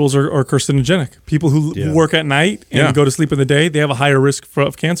schedules are carcinogenic. People who work at night and go to sleep in the day, they have a higher risk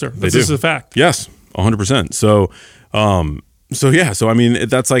of cancer. This is a fact. Yes, 100%. So I mean,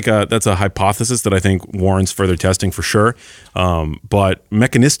 that's a hypothesis that I think warrants further testing for sure. But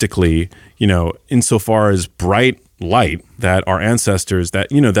mechanistically, insofar as bright light that our ancestors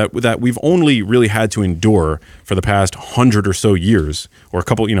that we've only really had to endure for the past 100 or so years, or a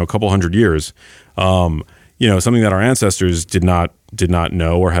couple hundred years, something that our ancestors did not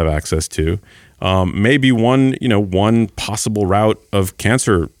know or have access to, maybe one possible route of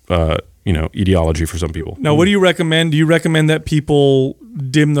cancer etiology for some people. Now, what do you recommend? Do you recommend that people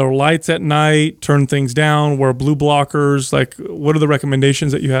dim their lights at night, turn things down, wear blue blockers? Like, what are the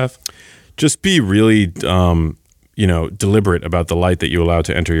recommendations that you have? just be really, deliberate about the light that you allow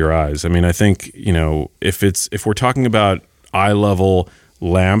to enter your eyes. I mean, I think, if we're talking about eye level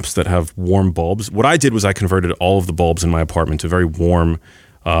lamps that have warm bulbs, what I did was I converted all of the bulbs in my apartment to very warm.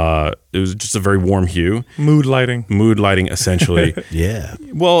 It was just a very warm hue. Mood lighting, essentially. Yeah.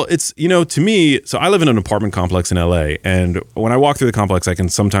 Well, it's, to me, so I live in an apartment complex in LA, and when I walk through the complex, I can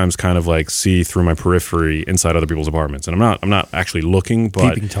sometimes kind of like see through my periphery inside other people's apartments. And I'm not actually looking,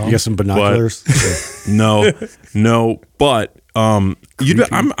 but you got some binoculars? No, but I'm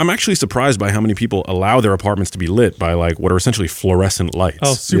actually surprised by how many people allow their apartments to be lit by like what are essentially fluorescent lights.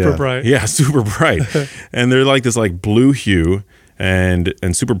 Oh, super bright. Yeah, super bright. And they're like this like blue hue and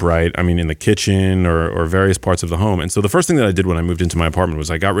super bright, I mean, in the kitchen or various parts of the home. And so the first thing that I did when I moved into my apartment was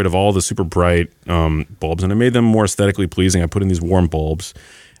I got rid of all the super bright bulbs, and I made them more aesthetically pleasing. I put in these warm bulbs.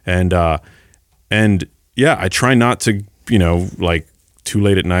 And yeah, I try not to, like too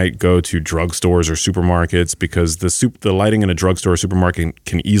late at night go to drugstores or supermarkets, because the lighting in a drugstore or supermarket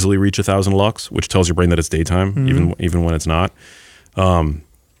can easily reach 1,000 lux, which tells your brain that it's daytime, even when it's not.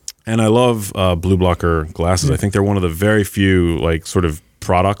 And I love blue blocker glasses. I think they're one of the very few like sort of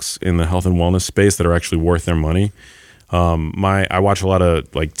products in the health and wellness space that are actually worth their money. I watch a lot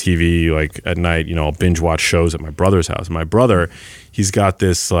of like TV, like at night, I'll binge watch shows at my brother's house. My brother, he's got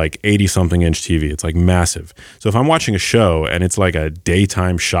this like 80-something inch TV. It's like massive. So if I'm watching a show and it's like a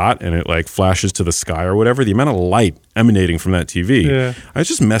daytime shot and it like flashes to the sky or whatever, the amount of light emanating from that TV, I was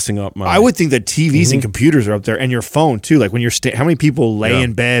just messing up my... I would think that TVs and computers are up there, and your phone too. Like when you're how many people lay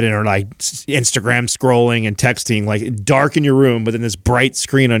in bed and are like Instagram scrolling and texting, like dark in your room, but then this bright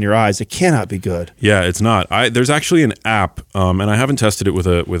screen on your eyes? It cannot be good. Yeah, it's not. There's actually an app, and I haven't tested it with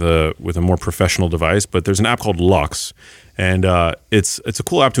a more professional device, but there's an app called Lux. And it's a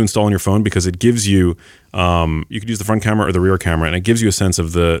cool app to install on your phone because it gives you you could use the front camera or the rear camera, and it gives you a sense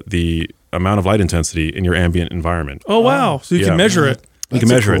of the amount of light intensity in your ambient environment. Oh wow! So you can measure it. You can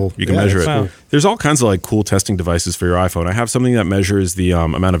measure it. You can measure it. Wow. There's all kinds of like cool testing devices for your iPhone. I have something that measures the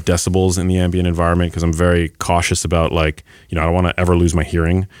amount of decibels in the ambient environment because I'm very cautious about like, I don't want to ever lose my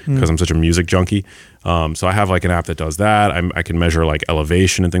hearing because I'm such a music junkie. So I have like an app that does that. I can measure like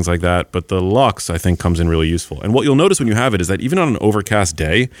elevation and things like that. But the Lux, I think, comes in really useful. And what you'll notice when you have it is that even on an overcast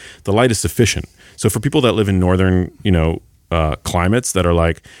day, the light is sufficient. So for people that live in northern, climates that are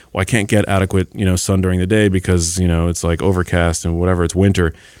like, well, I can't get adequate, sun during the day because, it's like overcast and whatever, it's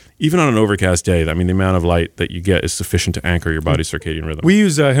winter. Even on an overcast day, I mean, the amount of light that you get is sufficient to anchor your body's circadian rhythm. We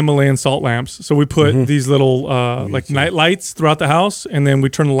use Himalayan salt lamps. So we put these little like night lights throughout the house, and then we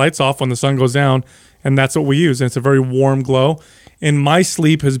turn the lights off when the sun goes down, and that's what we use. And it's a very warm glow. And my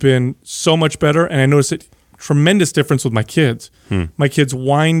sleep has been so much better, and I notice a tremendous difference with my kids. My kids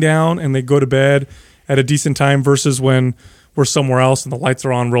wind down and they go to bed at a decent time versus when we're somewhere else and the lights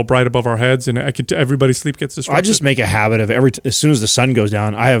are on real bright above our heads, and everybody's sleep gets disrupted. I just make a habit of as soon as the sun goes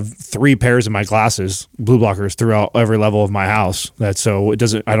down, I have 3 pairs of my glasses, blue blockers, throughout every level of my house. I don't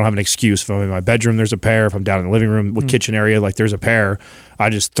have an excuse. If I'm in my bedroom, there's a pair. If I'm down in the living room, kitchen area, like there's a pair. I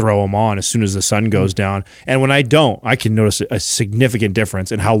just throw them on as soon as the sun goes down. And when I don't, I can notice a significant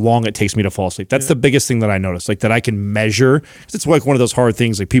difference in how long it takes me to fall asleep. That's the biggest thing that I notice, like that I can measure. It's like one of those hard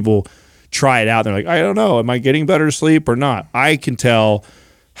things, like people try it out. They're like, I don't know, am I getting better sleep or not? I can tell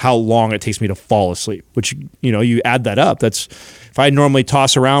how long it takes me to fall asleep, which, you add that up. That's, if I normally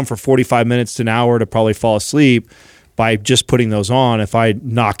toss around for 45 minutes to an hour to probably fall asleep, by just putting those on, if I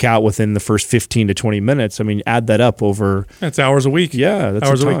knock out within the first 15 to 20 minutes, I mean, add that up over... That's hours a week. Yeah, that's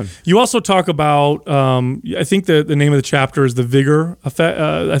hours a a ton. week. You also talk about, I think the name of the chapter is the Vigor Effect.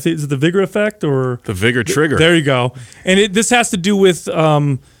 I think is it the Vigor Effect or... The Vigor Trigger. There you go. And this has to do with...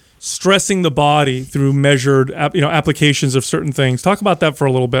 stressing the body through measured, applications of certain things. Talk about that for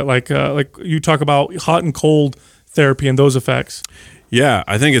a little bit. Like you talk about hot and cold therapy and those effects. Yeah,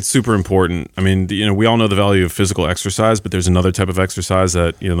 I think it's super important. I mean, we all know the value of physical exercise, but there's another type of exercise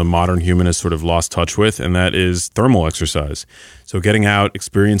that, the modern human has sort of lost touch with, and that is thermal exercise. So getting out,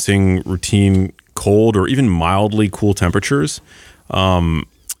 experiencing routine cold or even mildly cool temperatures,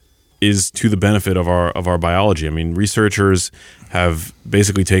 is to the benefit of our biology. I mean, researchers have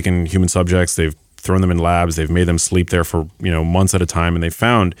basically taken human subjects, they've thrown them in labs, they've made them sleep there for months at a time, and they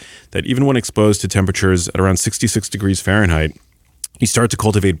found that even when exposed to temperatures at around 66 degrees Fahrenheit, you start to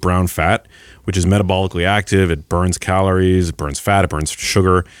cultivate brown fat, which is metabolically active. It burns calories, it burns fat, it burns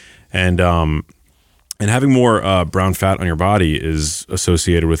sugar, and having more brown fat on your body is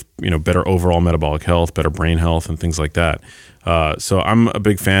associated with better overall metabolic health, better brain health, and things like that. So I'm a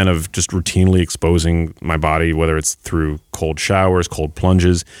big fan of just routinely exposing my body, whether it's through cold showers, cold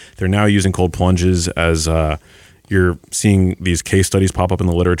plunges. They're now using cold plunges as you're seeing these case studies pop up in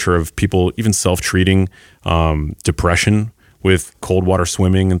the literature of people even self-treating depression with cold water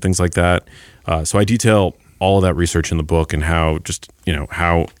swimming and things like that. So I detail all of that research in the book and how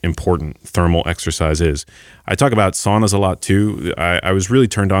how important thermal exercise is. I talk about saunas a lot too. I was really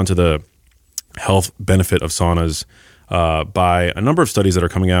turned on to the health benefit of saunas by a number of studies that are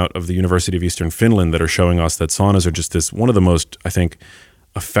coming out of the University of Eastern Finland that are showing us that saunas are just one of the most, I think,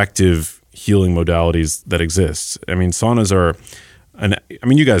 effective healing modalities that exists. I mean, saunas are,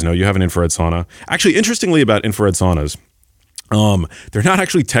 you guys know, you have an infrared sauna. Actually, interestingly about infrared saunas, they're not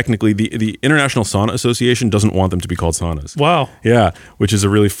actually technically, the International Sauna Association doesn't want them to be called saunas. Wow. Yeah, which is a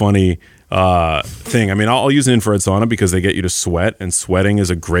really funny thing. I mean, I'll use an infrared sauna because they get you to sweat, and sweating is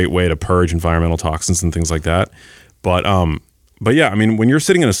a great way to purge environmental toxins and things like that. But yeah, I mean, when you're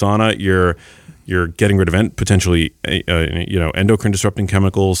sitting in a sauna, you're getting rid of potentially endocrine disrupting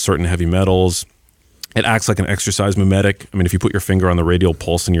chemicals, certain heavy metals. It acts like an exercise mimetic. I mean, if you put your finger on the radial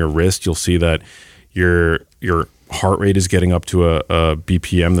pulse in your wrist, you'll see that your heart rate is getting up to a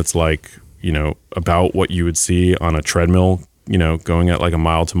BPM that's like, about what you would see on a treadmill, going at like a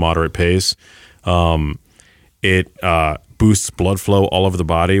mild to moderate pace. It boosts blood flow all over the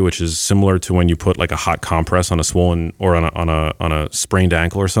body, which is similar to when you put like a hot compress on a swollen or on a sprained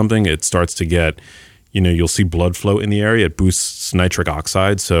ankle or something. It starts to get, you'll see blood flow in the area. It boosts nitric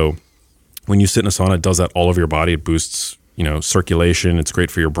oxide. So when you sit in a sauna, it does that all over your body. It boosts, circulation. It's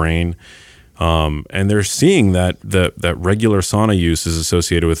great for your brain. And they're seeing that regular sauna use is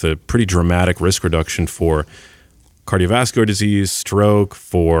associated with a pretty dramatic risk reduction for cardiovascular disease, stroke,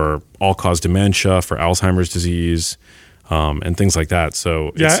 for all-cause dementia, for Alzheimer's disease, and things like that.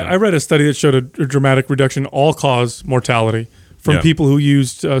 So I read a study that showed a dramatic reduction in all-cause mortality from people who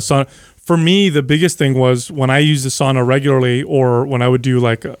used sauna. For me, the biggest thing was when I used the sauna regularly, or when I would do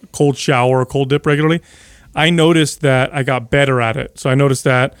like a cold shower or cold dip regularly, I noticed that I got better at it. So I noticed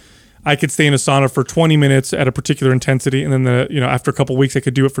that I could stay in a sauna for 20 minutes at a particular intensity, and then after a couple of weeks, I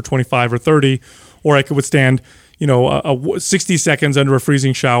could do it for 25 or 30, or I could withstand 60 seconds under a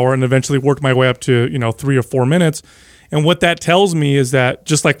freezing shower, and eventually work my way up to 3 or 4 minutes. And what that tells me is that,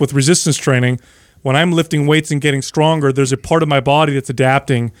 just like with resistance training, when I'm lifting weights and getting stronger, there's a part of my body that's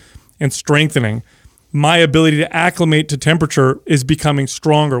adapting and strengthening. My ability to acclimate to temperature is becoming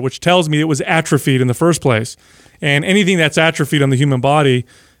stronger, which tells me it was atrophied in the first place. And anything that's atrophied on the human body,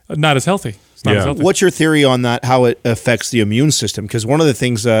 not as healthy. It's not as healthy. What's your theory on that, how it affects the immune system? Because one of the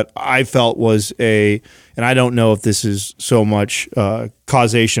things that I felt was and I don't know if this is so much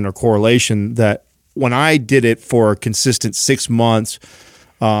causation or correlation, that when I did it for a consistent 6 months,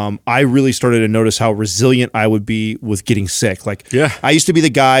 I really started to notice how resilient I would be with getting sick. I used to be the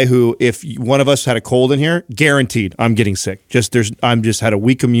guy who, if one of us had a cold in here, guaranteed I'm getting sick. I'm just had a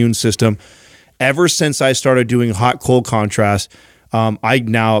weak immune system. Ever since I started doing hot cold contrast,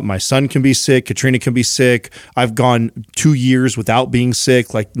 my son can be sick, Katrina can be sick. I've gone 2 years without being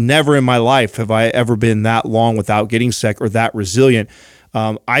sick. Like, never in my life have I ever been that long without getting sick or that resilient.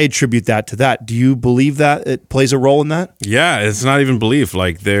 I attribute that to that. Do you believe that it plays a role in that? Yeah, it's not even belief.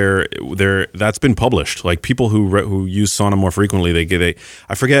 Like, that's been published. Like, people who use sauna more frequently,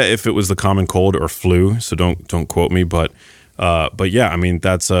 I forget if it was the common cold or flu, so don't quote me, but yeah, I mean,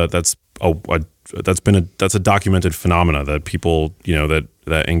 that's a documented phenomena that people,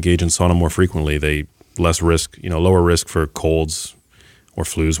 that engage in sauna more frequently, they lower risk for colds or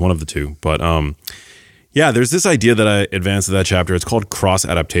flus, one of the two. But yeah, there's this idea that I advanced in that chapter. It's called cross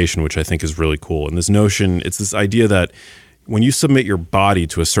adaptation, which I think is really cool. And this notion, it's this idea that when you submit your body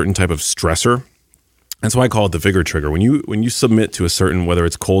to a certain type of stressor, that's why I call it the vigor trigger. When you submit to a certain, whether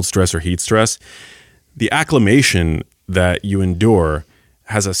it's cold stress or heat stress, the acclimation that you endure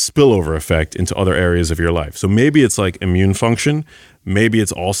has a spillover effect into other areas of your life. So maybe it's like immune function. Maybe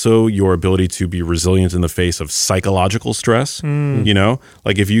it's also your ability to be resilient in the face of psychological stress.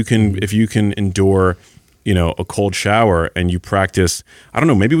 Like if you can endure, a cold shower and you practice, I don't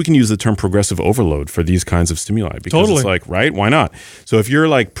know, maybe we can use the term progressive overload for these kinds of stimuli, because it's like, right? Why not? So if you're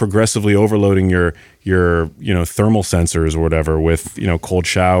like progressively overloading your thermal sensors or whatever with, cold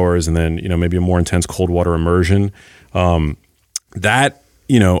showers, and then, maybe a more intense cold water immersion, that,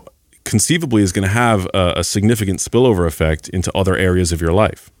 conceivably is going to have a significant spillover effect into other areas of your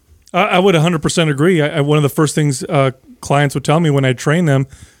life. I would 100% agree. One of the first things clients would tell me when I train them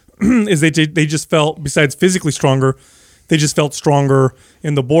is they just felt, besides physically stronger, they just felt stronger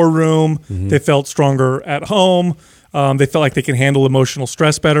in the boardroom. Mm-hmm. They felt stronger at home. They felt like they can handle emotional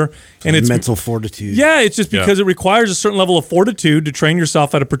stress better, and it's mental fortitude. Yeah, it's just because it requires a certain level of fortitude to train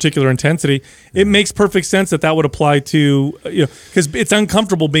yourself at a particular intensity. It makes perfect sense that would apply to, because it's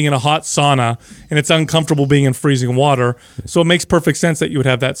uncomfortable being in a hot sauna and it's uncomfortable being in freezing water. So it makes perfect sense that you would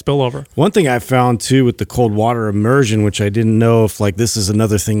have that spillover. One thing I found too with the cold water immersion, which I didn't know if like this is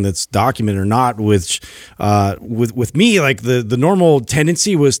another thing that's documented or not, which with me, like the normal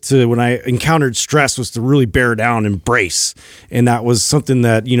tendency was to, when I encountered stress, was to really bear down and brace. And that was something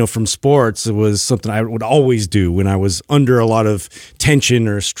that, from sports, it was something I would always do when I was under a lot of tension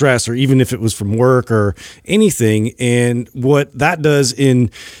or stress, or even if it was from work or anything. And what that does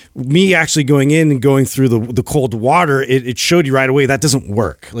in me actually going in and going through the cold water, it showed you right away that doesn't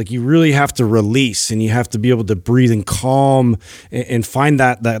work. Like you really have to release, and you have to be able to breathe and calm and find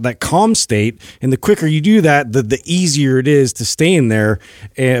that calm state. And the quicker you do that, the easier it is to stay in there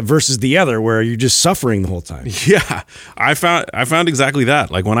versus the other where you're just suffering the whole time. Yeah, I found exactly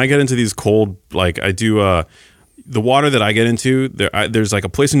that. Like when I get into these cold, like I do, the water that I get into, there's like a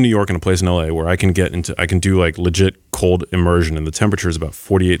place in New York and a place in LA where I can do like legit cold immersion, and the temperature is about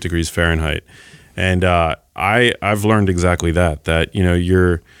 48 degrees Fahrenheit. And I've learned exactly that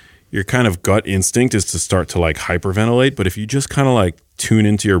your kind of gut instinct is to start to like hyperventilate, but if you just kind of like tune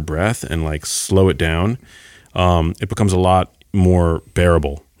into your breath and like slow it down, it becomes a lot more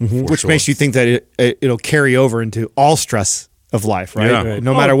bearable. Which makes you think that it'll carry over into all stress of life, right? Yeah.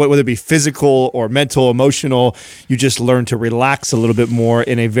 No matter what, whether it be physical or mental, emotional, you just learn to relax a little bit more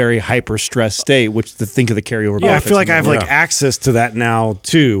in a very hyper stressed state, which think of the carryover. Yeah, I feel like I have like access to that now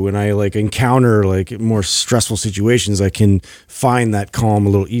too. When I like encounter like more stressful situations, I can find that calm a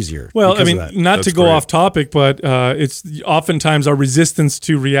little easier. Well, I mean, not to go off topic, but it's oftentimes our resistance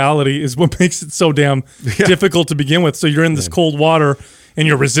to reality is what makes it so damn difficult to begin with. So you're in this cold water and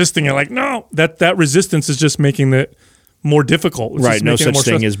you're resisting it. Like, no, that resistance is just making it more difficult. It's right. No such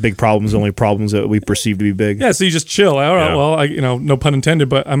thing as big problems, only problems that we perceive to be big. Yeah. So you just chill. All right. Yeah. Well, no pun intended,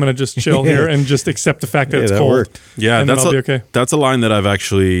 but I'm going to just chill here and just accept the fact that it's cold. Worked. Yeah. And that's I'll be okay. That's a line that I've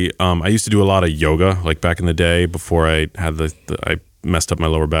actually, I used to do a lot of yoga, like back in the day before I had I messed up my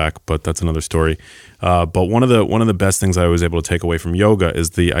lower back, but that's another story. But one of the best things I was able to take away from yoga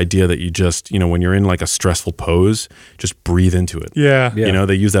is the idea that you just, when you're in like a stressful pose, just breathe into it. Yeah.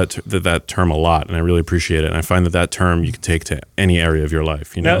 They use that term a lot, and I really appreciate it. And I find that term you can take to any area of your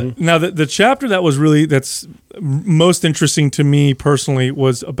life. Now the chapter that's most interesting to me personally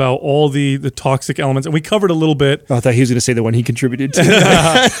was about all the toxic elements, and we covered a little bit. I thought he was going to say the one he contributed to. Didn't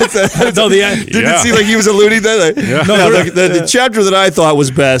seem like he was alluding to that. The chapter that I thought was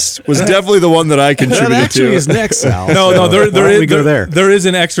best was definitely the one that I contributed that actually to. is next, Sal. There is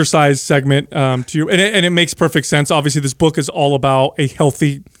an exercise segment to you, and it makes perfect sense. Obviously, this book is all about a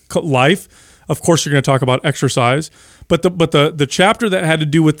healthy life. Of course, you're going to talk about exercise, but the chapter that had to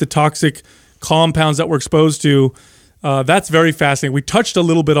do with the toxic compounds that we're exposed to, that's very fascinating. We touched a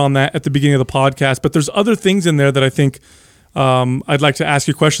little bit on that at the beginning of the podcast, but there's other things in there that I think I'd like to ask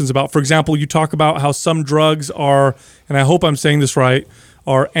you questions about. For example, you talk about how some drugs are, and I hope I'm saying this right,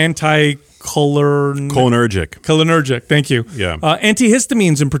 are cholinergic. Thank you. Yeah.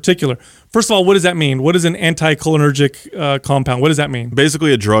 Antihistamines in particular. First of all, what does that mean? What is an anticholinergic compound? What does that mean?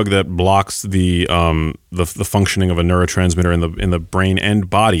 Basically, a drug that blocks the functioning of a neurotransmitter in the brain and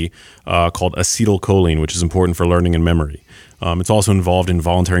body called acetylcholine, which is important for learning and memory. It's also involved in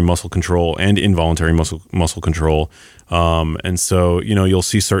voluntary muscle control and involuntary muscle control. And so, you'll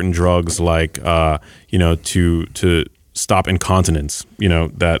see certain drugs like, to stop incontinence,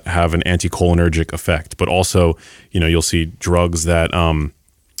 that have an anticholinergic effect. But also, you'll see drugs that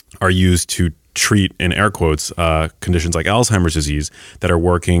are used to treat, in air quotes, conditions like Alzheimer's disease that are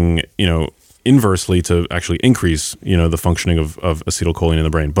working, inversely to actually increase, the functioning of acetylcholine in the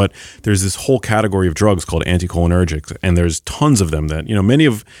brain. But there's this whole category of drugs called anticholinergics, and there's tons of them that,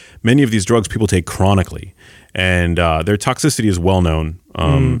 many of these drugs people take chronically. And their toxicity is well known.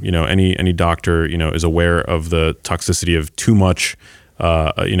 Any doctor is aware of the toxicity of too much,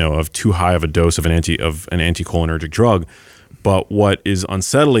 of too high of a dose of an anticholinergic drug. But what is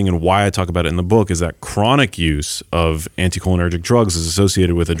unsettling, and why I talk about it in the book, is that chronic use of anticholinergic drugs is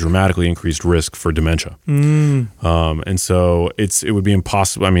associated with a dramatically increased risk for dementia. And so it would be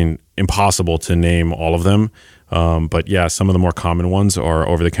impossible to name all of them. But yeah, some of the more common ones are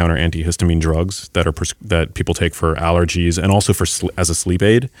over-the-counter antihistamine drugs that people take for allergies and also as a sleep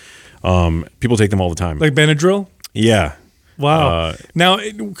aid. People take them all the time, like Benadryl. Yeah. Wow. Now,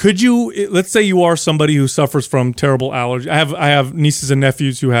 could you? Let's say you are somebody who suffers from terrible allergies. I have nieces and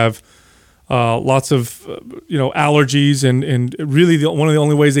nephews who have lots of allergies, and really one of the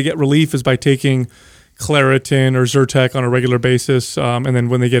only ways they get relief is by taking Claritin or Zyrtec on a regular basis, and then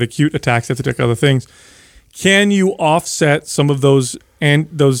when they get acute attacks, they have to take other things. Can you offset some of those and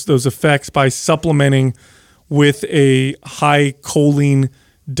those effects by supplementing with a high choline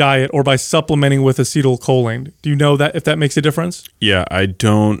diet or by supplementing with acetylcholine? Do you know that if that makes a difference? Yeah, I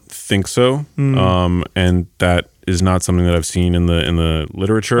don't think so, and that is not something that I've seen in the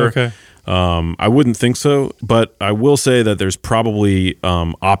literature. Okay. I wouldn't think so, but I will say that there's probably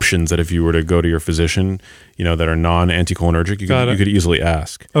options that if you were to go to your physician, that are non-anticholinergic, you could easily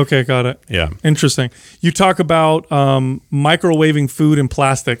ask. Okay, got it. Yeah. Interesting. You talk about microwaving food in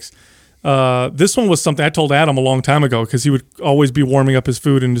plastics. This one was something I told Adam a long time ago because he would always be warming up his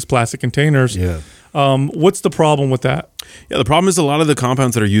food in his plastic containers. Yeah. What's the problem with that? Yeah, the problem is a lot of the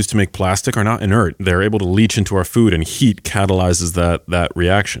compounds that are used to make plastic are not inert. They're able to leach into our food, and heat catalyzes that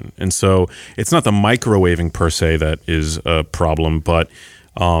reaction. And so it's not the microwaving per se that is a problem, but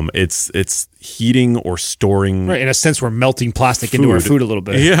it's heating or storing. Right, in a sense, we're melting plastic into our food a little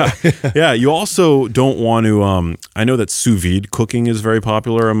bit. Yeah, yeah. You also don't want to. I know that sous vide cooking is very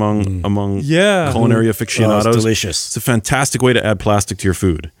popular among culinary aficionados. It's delicious. It's a fantastic way to add plastic to your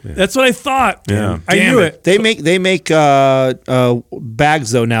food. Yeah. That's what I thought. Yeah, I knew it. They make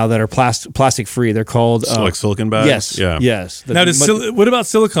bags though now that are plastic free. They're called like silicone bags. Yes, yeah, yes. Now, what about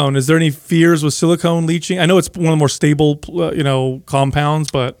silicone? Is there any fears with silicone leaching? I know it's one of the more stable,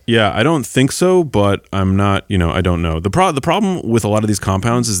 compounds, but yeah, I don't think so, but I'm not, I don't know. The problem with a lot of these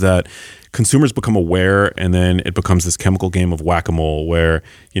compounds is that consumers become aware, and then it becomes this chemical game of whack-a-mole where,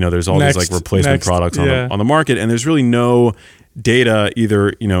 there's all these like replacement products on the market, and there's really no data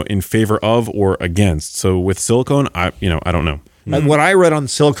either, in favor of or against. So with silicone, I don't know. What I read on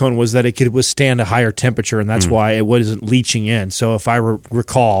silicone was that it could withstand a higher temperature, and that's why it wasn't leaching in. So if I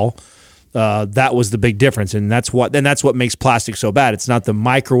recall, that was the big difference, and that's what makes plastic so bad. It's not the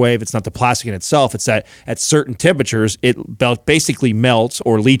microwave, it's not the plastic in itself. It's that at certain temperatures, it basically melts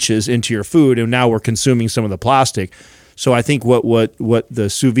or leaches into your food, and now we're consuming some of the plastic. So I think what the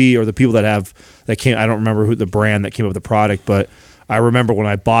sous vide or the people that came, I don't remember who the brand that came up with the product, but I remember when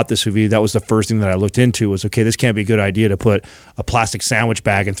I bought the sous vide, that was the first thing that I looked into was, okay, this can't be a good idea to put a plastic sandwich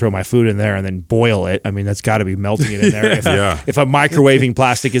bag and throw my food in there and then boil it. I mean, that's got to be melting it in there. If a microwaving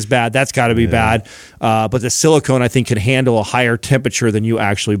plastic is bad, that's got to be bad. But the silicone, I think, can handle a higher temperature than you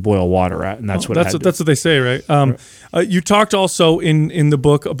actually boil water at, and that's what they say, right? You talked also in the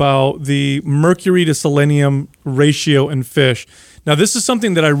book about the mercury to selenium ratio in fish. Now, this is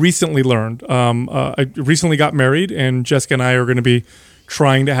something that I recently learned. I recently got married, and Jessica and I are going to be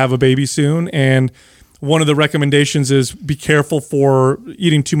trying to have a baby soon. And one of the recommendations is be careful for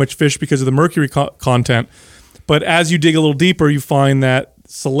eating too much fish because of the mercury content. But as you dig a little deeper, you find that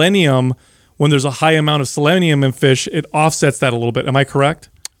selenium, when there's a high amount of selenium in fish, it offsets that a little bit. Am I correct?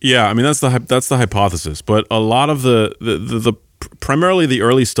 Yeah, I mean that's the hypothesis. But a lot of the primarily the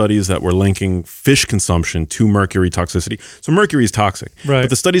early studies that were linking fish consumption to mercury toxicity. So mercury is toxic. Right.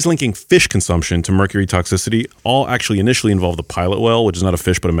 But the studies linking fish consumption to mercury toxicity all actually initially involve the pilot whale, which is not a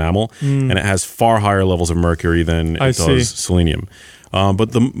fish but a mammal, and it has far higher levels of mercury than it does selenium.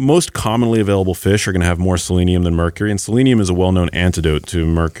 But the most commonly available fish are going to have more selenium than mercury, and selenium is a well-known antidote to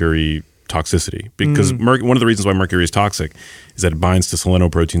mercury toxicity because one of the reasons why mercury is toxic is that it binds to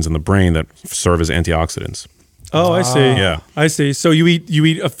selenoproteins in the brain that serve as antioxidants. Oh, I see. Yeah. I see. So you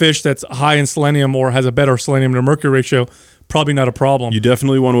eat a fish that's high in selenium or has a better selenium to mercury ratio, probably not a problem. You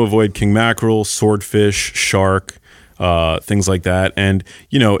definitely want to avoid king mackerel, swordfish, shark, things like that. And,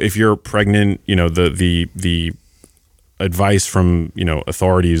 if you're pregnant, the advice from,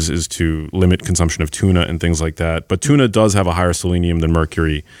 authorities is to limit consumption of tuna and things like that. But tuna does have a higher selenium than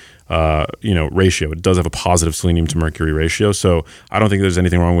mercury ratio. It does have a positive selenium to mercury ratio. So I don't think there's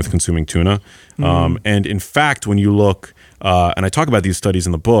anything wrong with consuming tuna. And in fact, when you look, and I talk about these studies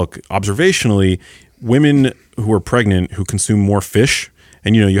in the book, observationally, women who are pregnant who consume more fish,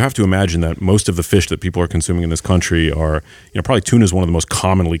 and you have to imagine that most of the fish that people are consuming in this country are, probably tuna is one of the most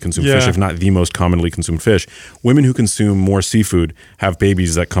commonly consumed fish, if not the most commonly consumed fish. Women who consume more seafood have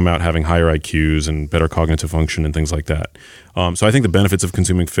babies that come out having higher IQs and better cognitive function and things like that. So I think the benefits of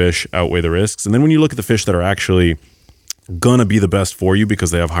consuming fish outweigh the risks. And then when you look at the fish that are actually gonna be the best for you because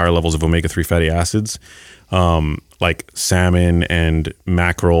they have higher levels of omega-3 fatty acids, like salmon and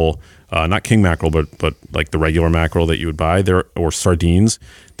mackerel, not king mackerel, but like the regular mackerel that you would buy there, or sardines,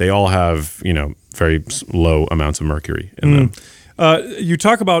 they all have, very low amounts of mercury in them. You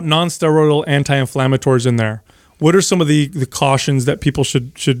talk about non-steroidal anti-inflammatories in there. What are some of the cautions that people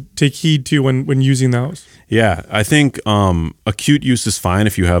should take heed to when using those? Yeah, I think acute use is fine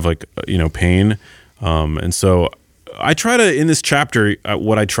if you have pain. And so I try to, in this chapter,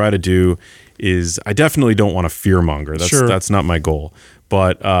 what I try to do is I definitely don't want to fearmonger. That's not my goal.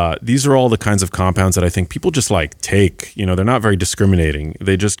 But these are all the kinds of compounds that I think people just like take. You know, they're not very discriminating.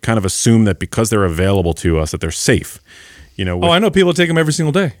 They just kind of assume that because they're available to us that they're safe. You know. I know people take them every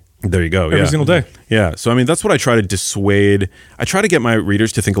single day. There you go. Every single day. Yeah. So, I mean, that's what I try to dissuade. I try to get my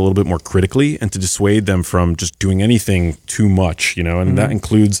readers to think a little bit more critically and to dissuade them from just doing anything too much, you know, and that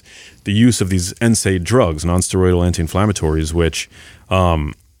includes the use of these NSAID drugs, non-steroidal anti-inflammatories, which,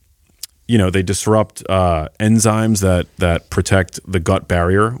 you know, they disrupt enzymes that protect the gut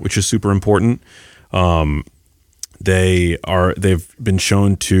barrier, which is super important. They've been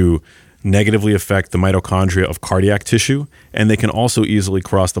shown to negatively affect the mitochondria of cardiac tissue, and they can also easily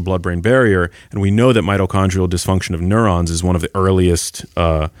cross the blood-brain barrier. And we know that mitochondrial dysfunction of neurons is one of the earliest,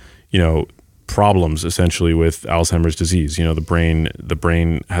 problems essentially with Alzheimer's disease. You know, the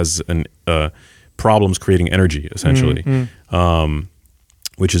brain has problems creating energy essentially,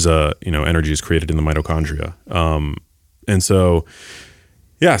 which is energy is created in the mitochondria, and so.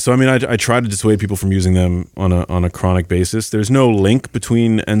 Yeah, so I mean, I try to dissuade people from using them on a chronic basis. There's no link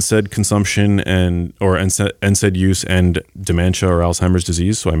between NSAID consumption or NSAID use and dementia or Alzheimer's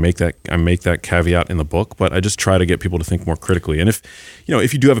disease. So I make that caveat in the book, but I just try to get people to think more critically. And if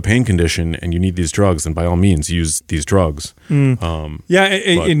you do have a pain condition and you need these drugs, then by all means use these drugs. I've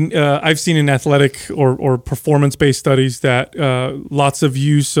seen in athletic or performance-based studies that lots of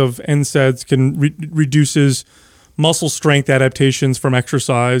use of NSAIDs can reduces muscle strength adaptations from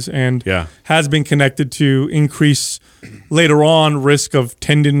exercise and has been connected to increase later on risk of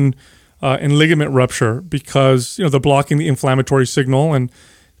tendon and ligament rupture because they're blocking the inflammatory signal, and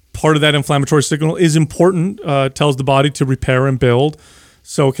part of that inflammatory signal is important, tells the body to repair and build,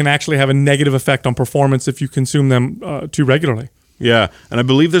 so it can actually have a negative effect on performance if you consume them too regularly. Yeah, and I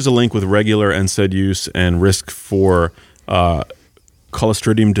believe there's a link with regular NSAID use and risk for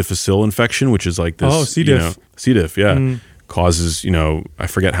Clostridium difficile infection, which is like this. Oh, C. diff. C. diff, yeah. Causes, I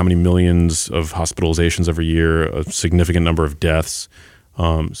forget how many millions of hospitalizations every year, a significant number of deaths.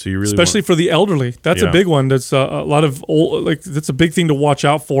 So you really especially for the elderly. That's a big one. That's a lot of that's a big thing to watch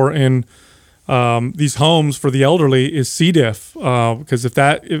out for in these homes for the elderly is C. diff, because if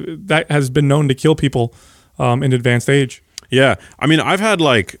that has been known to kill people in advanced age. Yeah, I mean, I've had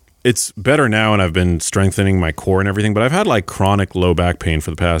it's better now, and I've been strengthening my core and everything, but I've had chronic low back pain for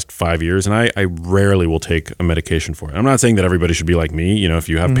the past 5 years, and I rarely will take a medication for it. I'm not saying that everybody should be like me. If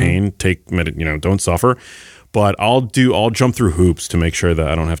you have pain, take don't suffer. But I'll jump through hoops to make sure that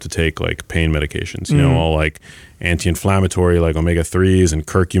I don't have to take pain medications. All anti-inflammatory omega-3s and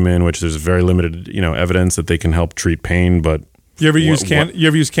curcumin, which there's very limited evidence that they can help treat pain. But you ever use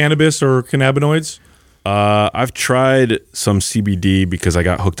cannabis or cannabinoids? I've tried some CBD because I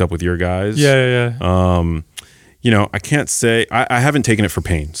got hooked up with your guys. Yeah. I can't say I haven't taken it for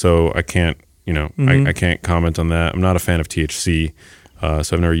pain, so I can't. I can't comment on that. I'm not a fan of THC, so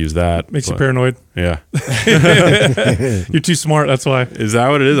I've never used that. Makes you paranoid. Yeah, you're too smart. That's why. Is that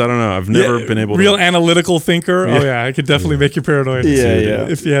what it is? I don't know. I've never been able. Real analytical thinker. Yeah. Oh yeah, I could definitely make you paranoid. Yeah.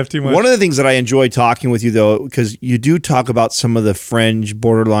 If you have too much. One of the things that I enjoy talking with you though, because you do talk about some of the fringe,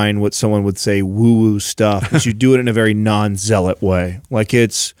 borderline, what someone would say woo-woo stuff, but you do it in a very non-zealot way.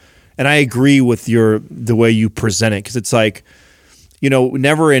 And I agree with the way you present it, because it's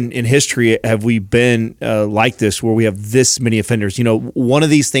never in history have we been like this where we have this many offenders. One of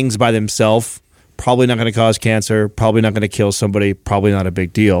these things by themselves, probably not going to cause cancer, probably not going to kill somebody, probably not a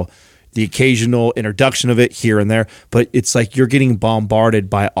big deal. The occasional introduction of it here and there, but it's you're getting bombarded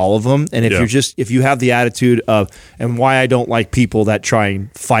by all of them. And if you have the attitude of, and why I don't like people that try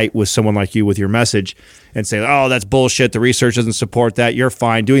and fight with someone like you with your message and say, oh, that's bullshit, the research doesn't support that, you're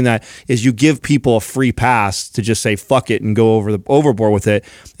fine doing that, is you give people a free pass to just say fuck it and go overboard with it.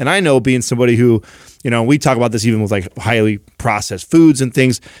 And I know, being somebody who, we talk about this even with highly processed foods and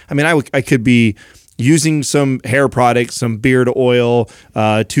things. I mean, I could be using some hair products, some beard oil,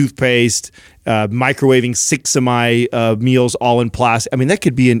 toothpaste, microwaving 6 of my meals all in plastic. I mean, that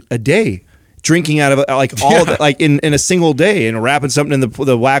could be in a day. Drinking out of all of it, in a single day, and wrapping something in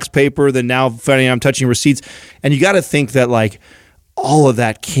the wax paper. Then now finding I'm touching receipts, and you got to think that all of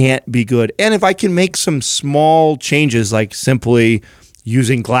that can't be good. And if I can make some small changes, simply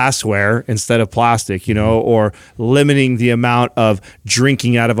using glassware instead of plastic, or limiting the amount of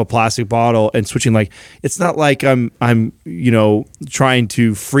drinking out of a plastic bottle and switching, it's not like I'm trying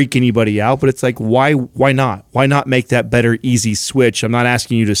to freak anybody out, but it's why not? Why not make that better, easy switch? I'm not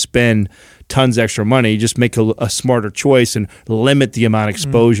asking you to spend tons extra money. Just make a smarter choice and limit the amount of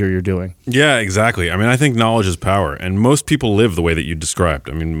exposure you're doing. Yeah, exactly. I mean, I think knowledge is power, and most people live the way that you described.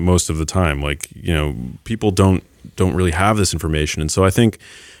 I mean, most of the time, people don't don't really have this information. And so I think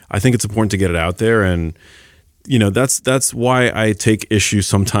it's important to get it out there. And that's why I take issue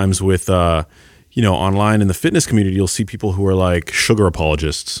sometimes with online in the fitness community. You'll see people who are like sugar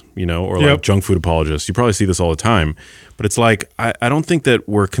apologists, or like junk food apologists. You probably see this all the time. But it's like I don't think that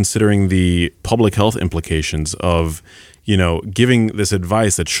we're considering the public health implications of giving this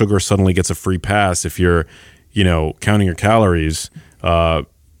advice that sugar suddenly gets a free pass if you're counting your calories,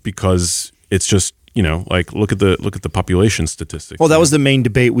 because it's just like look at the population statistics. Well, that was the main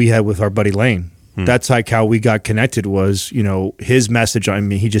debate we had with our buddy Lane. That's like how we got connected was, his message. I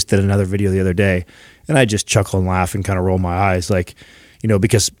mean, he just did another video the other day, and I just chuckle and laugh and kind of roll my eyes, like,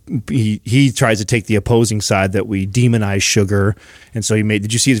 because he tries to take the opposing side that we demonize sugar, and so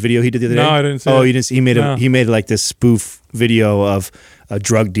did you see his video he did the other day? No, I didn't see it. Oh, you didn't see, he made like this spoof video of a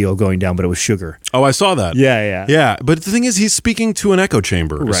drug deal going down, but it was sugar. Oh, I saw that. Yeah. But the thing is, he's speaking to an echo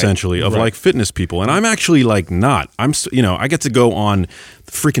chamber essentially of like fitness people, and I'm actually like not. I get to go on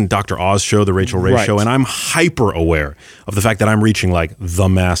the freaking Dr. Oz show, the Rachel Ray show, and I'm hyper aware of the fact that I'm reaching like the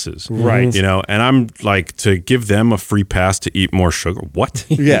masses, right? And I'm like, to give them a free pass to eat more sugar. What?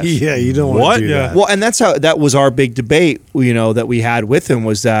 Yes. Yeah, you don't want to do that. Well, and that was our big debate, that we had with him,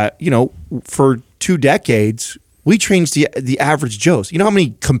 was that for 2 decades. We trained the average Joes. You know how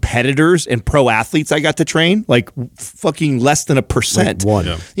many competitors and pro athletes I got to train? Like fucking less than 1%. Like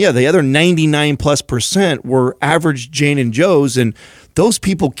one. Yeah, the other 99+% were average Jane and Joes, and those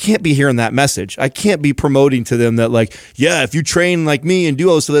people can't be hearing that message. I can't be promoting to them that like, yeah, if you train like me and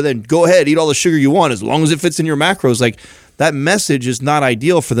duo, so then go ahead, eat all the sugar you want as long as it fits in your macros. Like that message is not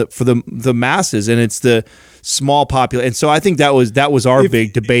ideal for the masses, and it's the small population. And so I think that was our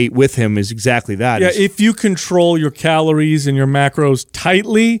big debate with him, is exactly that. Yeah, if you control your calories and your macros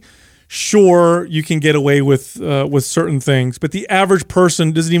tightly, sure, you can get away with certain things. But the average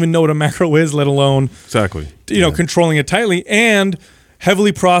person doesn't even know what a macro is, let alone controlling it tightly. And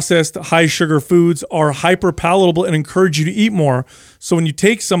heavily processed, high sugar foods are hyper palatable and encourage you to eat more. So when you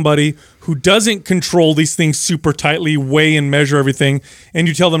take somebody who doesn't control these things super tightly, weigh and measure everything, and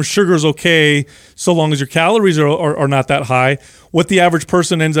you tell them sugar is okay so long as your calories are not that high, what the average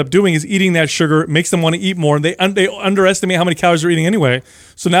person ends up doing is eating that sugar. It makes them want to eat more, and they underestimate how many calories they're eating anyway.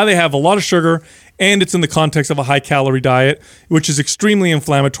 So now they have a lot of sugar, and it's in the context of a high-calorie diet, which is extremely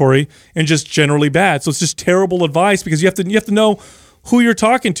inflammatory and just generally bad. So it's just terrible advice, because you have to know who you're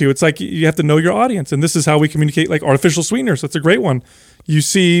talking to. It's like you have to know your audience, and this is how we communicate. Like artificial sweeteners, that's a great one. You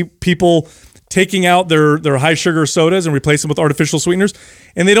see people taking out their high sugar sodas and replace them with artificial sweeteners,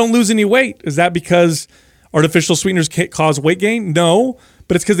 and they don't lose any weight. Is that because artificial sweeteners cause weight gain? No,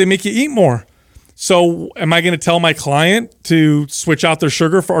 but it's because they make you eat more. So am I going to tell my client to switch out their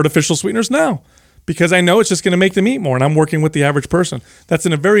sugar for artificial sweeteners? No, because I know it's just going to make them eat more, and I'm working with the average person. That's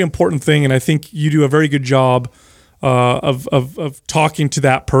a very important thing, and I think you do a very good job of talking to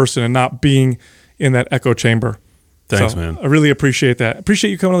that person and not being in that echo chamber. Thanks, man. I really appreciate that. Appreciate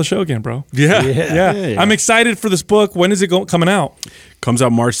you coming on the show again, bro. Yeah. I'm excited for this book. When is it coming out? Comes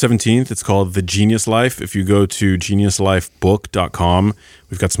out March 17th. It's called The Genius Life. If you go to geniuslifebook.com,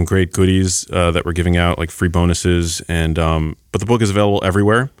 we've got some great goodies that we're giving out, like free bonuses. And but the book is available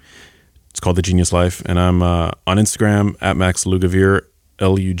everywhere. It's called The Genius Life. And I'm on Instagram at Max Lugavere,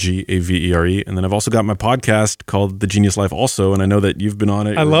 Lugavere. And then I've also got my podcast called The Genius Life also, and I know that you've been on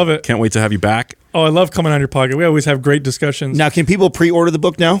it. I love it. Can't wait to have you back. Oh, I love coming on your podcast. We always have great discussions. Now, can people pre-order the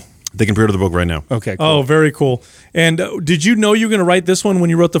book now? They can pre-order the book right now. Okay, cool. Oh, very cool. And did you know you were going to write this one when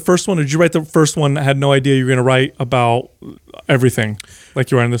you wrote the first one, or did you write the first one and had no idea you were going to write about everything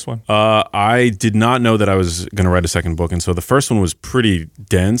like you were in this one? I did not know that I was going to write a second book, and so the first one was pretty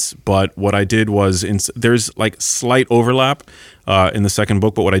dense, but what I did was, there's like slight overlap in the second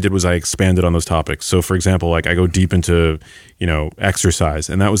book, but what I did was I expanded on those topics. So for example, like I go deep into, exercise,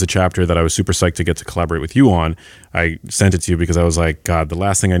 and that was a chapter that I was super psyched to get to collaborate with you on. I sent it to you because I was like, God, the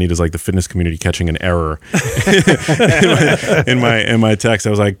last thing I need is like the fitness community catching an error in my text.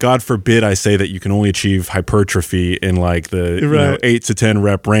 I was like, God forbid I say that you can only achieve hypertrophy in like the 8 to 10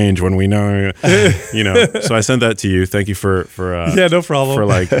 rep range when we know, So I sent that to you. Thank you for yeah, no problem. For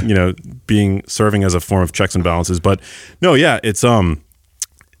like serving as a form of checks and balances. But no, yeah, it's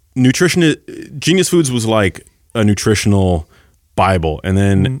nutrition. Genius Foods was like a nutritional Bible, and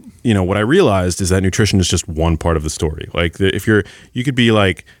then what I realized is that nutrition is just one part of the story. Like if you could be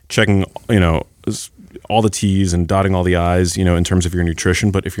like checking all the T's and dotting all the I's, in terms of your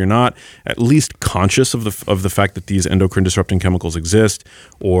nutrition, but if you're not at least conscious of the fact that these endocrine disrupting chemicals exist,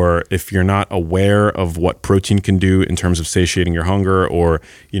 or if you're not aware of what protein can do in terms of satiating your hunger, or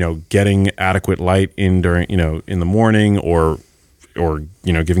getting adequate light in during in the morning, or or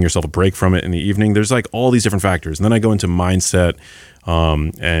giving yourself a break from it in the evening. There's like all these different factors. And then I go into mindset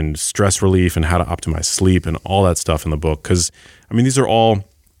and stress relief and how to optimize sleep and all that stuff in the book. Because, I mean, these are all,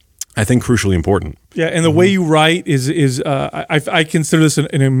 I think, crucially important. Yeah, and the way you write is I consider this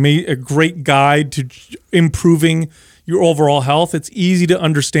a great guide to improving your overall health. It's easy to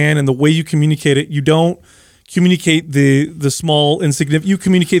understand, and the way you communicate it, you don't communicate the small, insignificant. You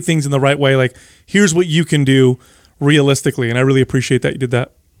communicate things in the right way. Like, here's what you can do realistically, and I really appreciate that you did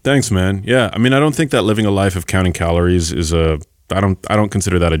that. Thanks, man. Yeah, I mean, I don't think that living a life of counting calories is I don't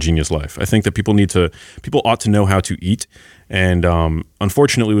consider that a genius life. I think that people ought to know how to eat. And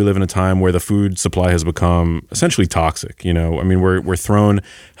unfortunately, we live in a time where the food supply has become essentially toxic. I mean, we're thrown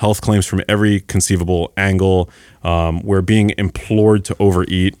health claims from every conceivable angle. We're being implored to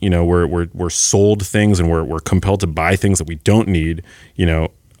overeat. We're sold things, and we're compelled to buy things that we don't need.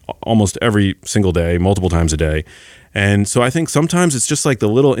 Almost every single day, multiple times a day. And so I think sometimes it's just like the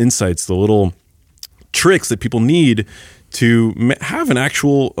little insights, the little tricks that people need to have an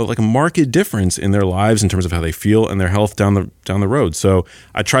actual, like, a marked difference in their lives in terms of how they feel and their health down the road. So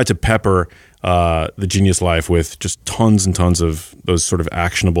I tried to pepper the Genius Life with just tons and tons of those sort of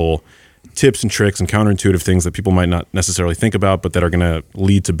actionable tips and tricks and counterintuitive things that people might not necessarily think about, but that are going to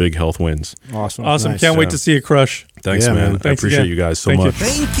lead to big health wins. Awesome. Can't wait to see it crush. Thanks, man. I appreciate you guys so much.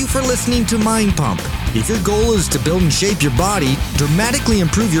 Thank you for listening to Mind Pump. If your goal is to build and shape your body, dramatically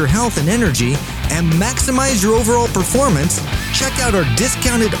improve your health and energy, and maximize your overall performance, check out our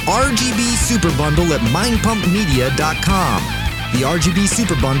discounted RGB Super Bundle at mindpumpmedia.com. The RGB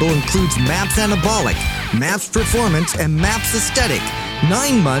Super Bundle includes MAPS Anabolic, MAPS Performance, and MAPS Aesthetic.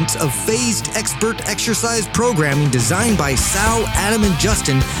 9 months of phased expert exercise programming designed by Sal, Adam, and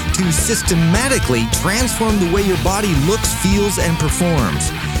Justin to systematically transform the way your body looks, feels, and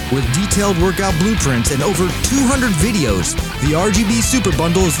performs. With detailed workout blueprints and over 200 videos, the RGB Super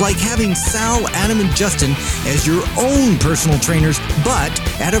Bundle is like having Sal, Adam, and Justin as your own personal trainers, but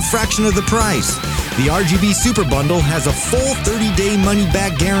at a fraction of the price. The RGB Super Bundle has a full 30-day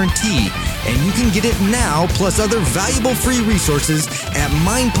money-back guarantee, and you can get it now plus other valuable free resources at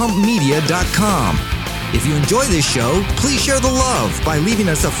mindpumpmedia.com. If you enjoy this show, please share the love by leaving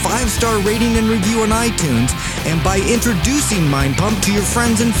us a 5-star rating and review on iTunes and by introducing Mind Pump to your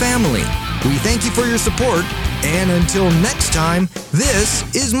friends and family. We thank you for your support, and until next time, this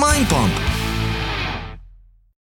is Mind Pump.